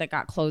market that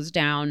got closed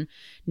down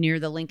near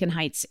the Lincoln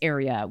Heights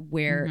area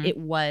where it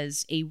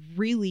was a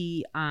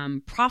really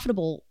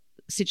profitable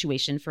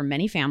situation for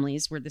many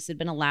families where this had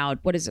been allowed.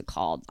 What is it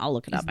called? I'll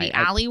look it up. The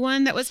alley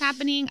one that was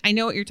happening. I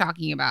know what you're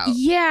talking about.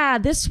 Yeah.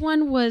 This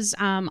one was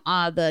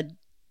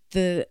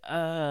the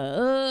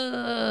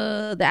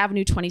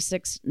Avenue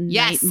 26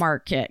 night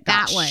market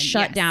got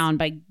shut down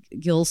by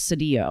Gil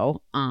Cedillo.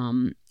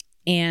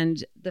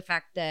 And the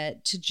fact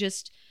that to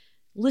just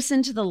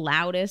listen to the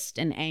loudest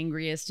and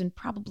angriest and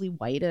probably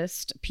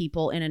whitest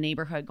people in a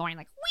neighborhood going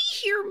like, we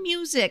hear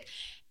music.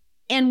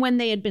 And when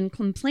they had been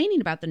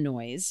complaining about the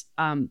noise,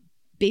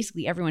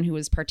 basically everyone who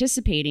was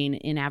participating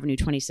in Avenue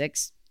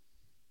 26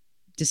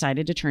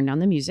 decided to turn down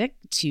the music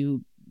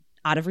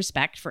out of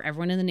respect for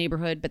everyone in the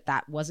neighborhood, but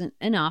that wasn't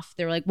enough.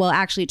 They're like, well,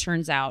 actually, it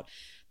turns out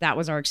that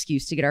was our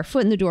excuse to get our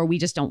foot in the door. We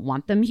just don't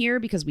want them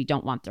here because we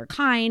don't want their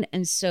kind.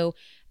 And so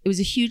it was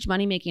a huge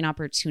money-making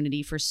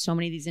opportunity for so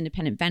many of these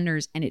independent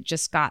vendors. And it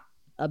just got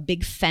a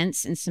big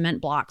fence and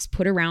cement blocks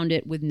put around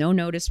it with no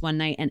notice one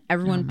night. And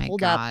everyone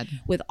pulled up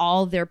with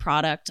all of their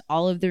product,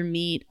 all of their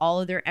meat,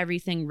 all of their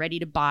everything ready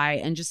to buy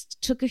and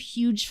just took a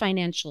huge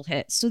financial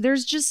hit. So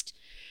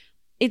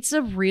it's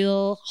a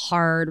real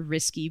hard,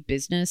 risky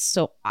business.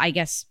 So I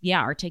guess,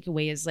 our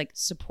takeaway is like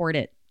support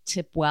it,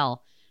 tip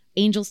well.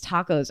 Angel's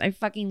Tacos. I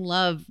fucking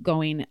love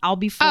going. I'll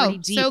be 40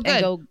 deep so good.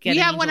 And go get We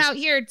have one out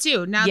here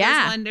too. Now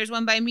there's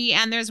one by me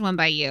and there's one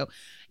by you.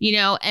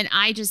 And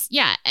I just,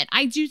 and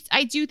I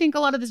do think a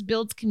lot of this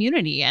builds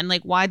community and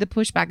like why the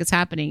pushback is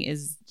happening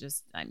is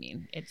just,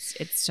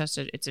 it's a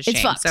shame.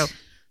 It's so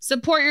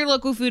support your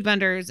local food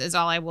vendors is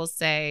all I will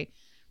say.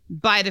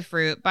 Buy the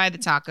fruit, buy the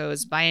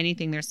tacos, buy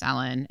anything they're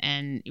selling,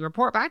 and you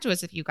report back to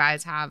us if you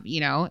guys have,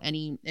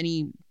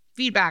 any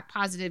feedback,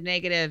 positive,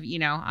 negative,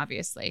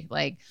 obviously.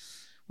 Like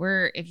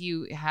if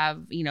you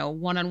have,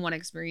 one-on-one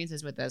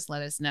experiences with us,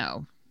 let us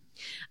know.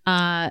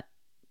 I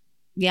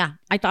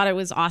thought it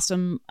was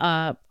awesome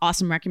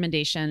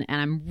recommendation,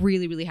 and I'm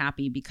really, really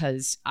happy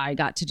because I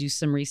got to do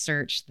some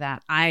research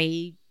that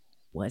I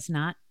was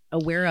not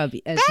aware of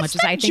as much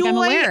as I think I'm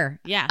aware.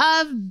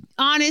 Of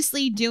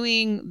honestly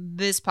doing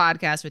this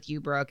podcast with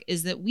you, Brooke,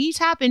 is that we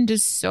tap into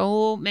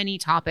so many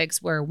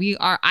topics where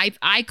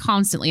I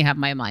constantly have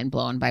my mind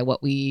blown by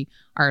what we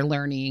are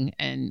learning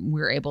and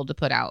we're able to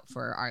put out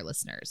for our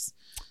listeners.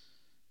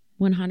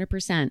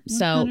 100%.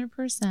 So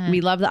 100%.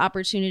 We love the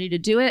opportunity to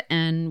do it.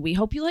 And we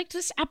hope you liked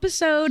this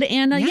episode.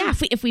 And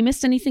if we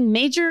missed anything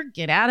major,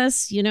 get at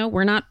us.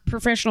 We're not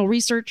professional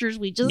researchers.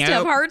 We just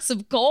have hearts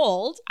of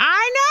gold.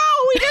 I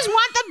know. We just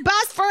want the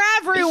best for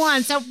everyone.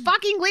 one. So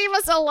fucking leave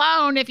us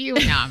alone if you.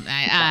 No,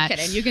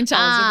 kidding. You can tell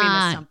us if we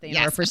missed something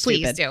or if we're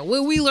please stupid. do.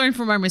 We learn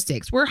from our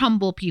mistakes. We're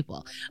humble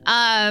people.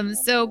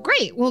 So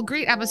great. Well,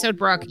 great episode,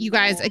 Brooke. You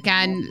guys,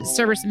 again,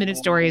 server submitted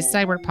stories,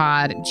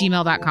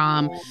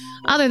 sidewardpod@gmail.com.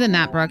 Other than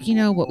that, Brooke, you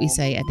know what we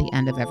say at the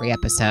end of every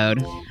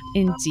episode.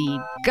 Indeed.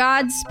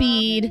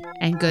 Godspeed.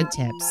 And good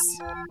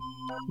tips.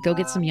 Go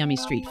get some yummy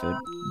street food.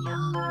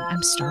 Yum.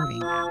 I'm starving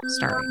now.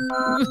 Starving.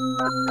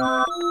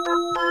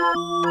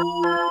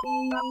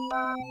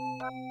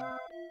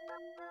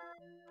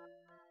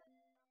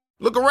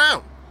 Look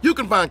around. You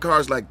can find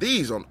cars like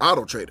these on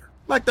AutoTrader,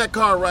 like that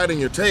car riding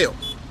your tail.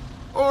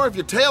 Or if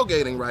you're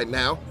tailgating right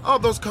now, all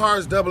those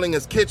cars doubling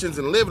as kitchens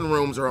and living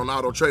rooms are on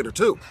AutoTrader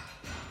too.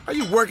 Are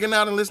you working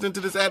out and listening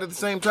to this ad at the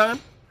same time?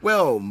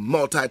 Well,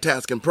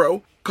 multitasking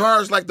pro,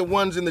 cars like the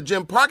ones in the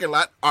gym parking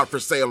lot are for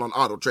sale on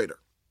AutoTrader.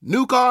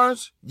 New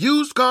cars,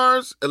 used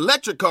cars,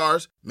 electric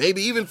cars,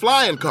 maybe even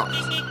flying cars.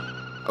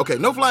 Okay,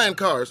 no flying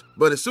cars,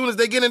 but as soon as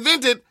they get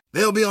invented,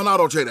 they'll be on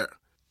AutoTrader.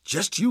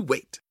 Just you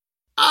wait.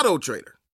 AutoTrader.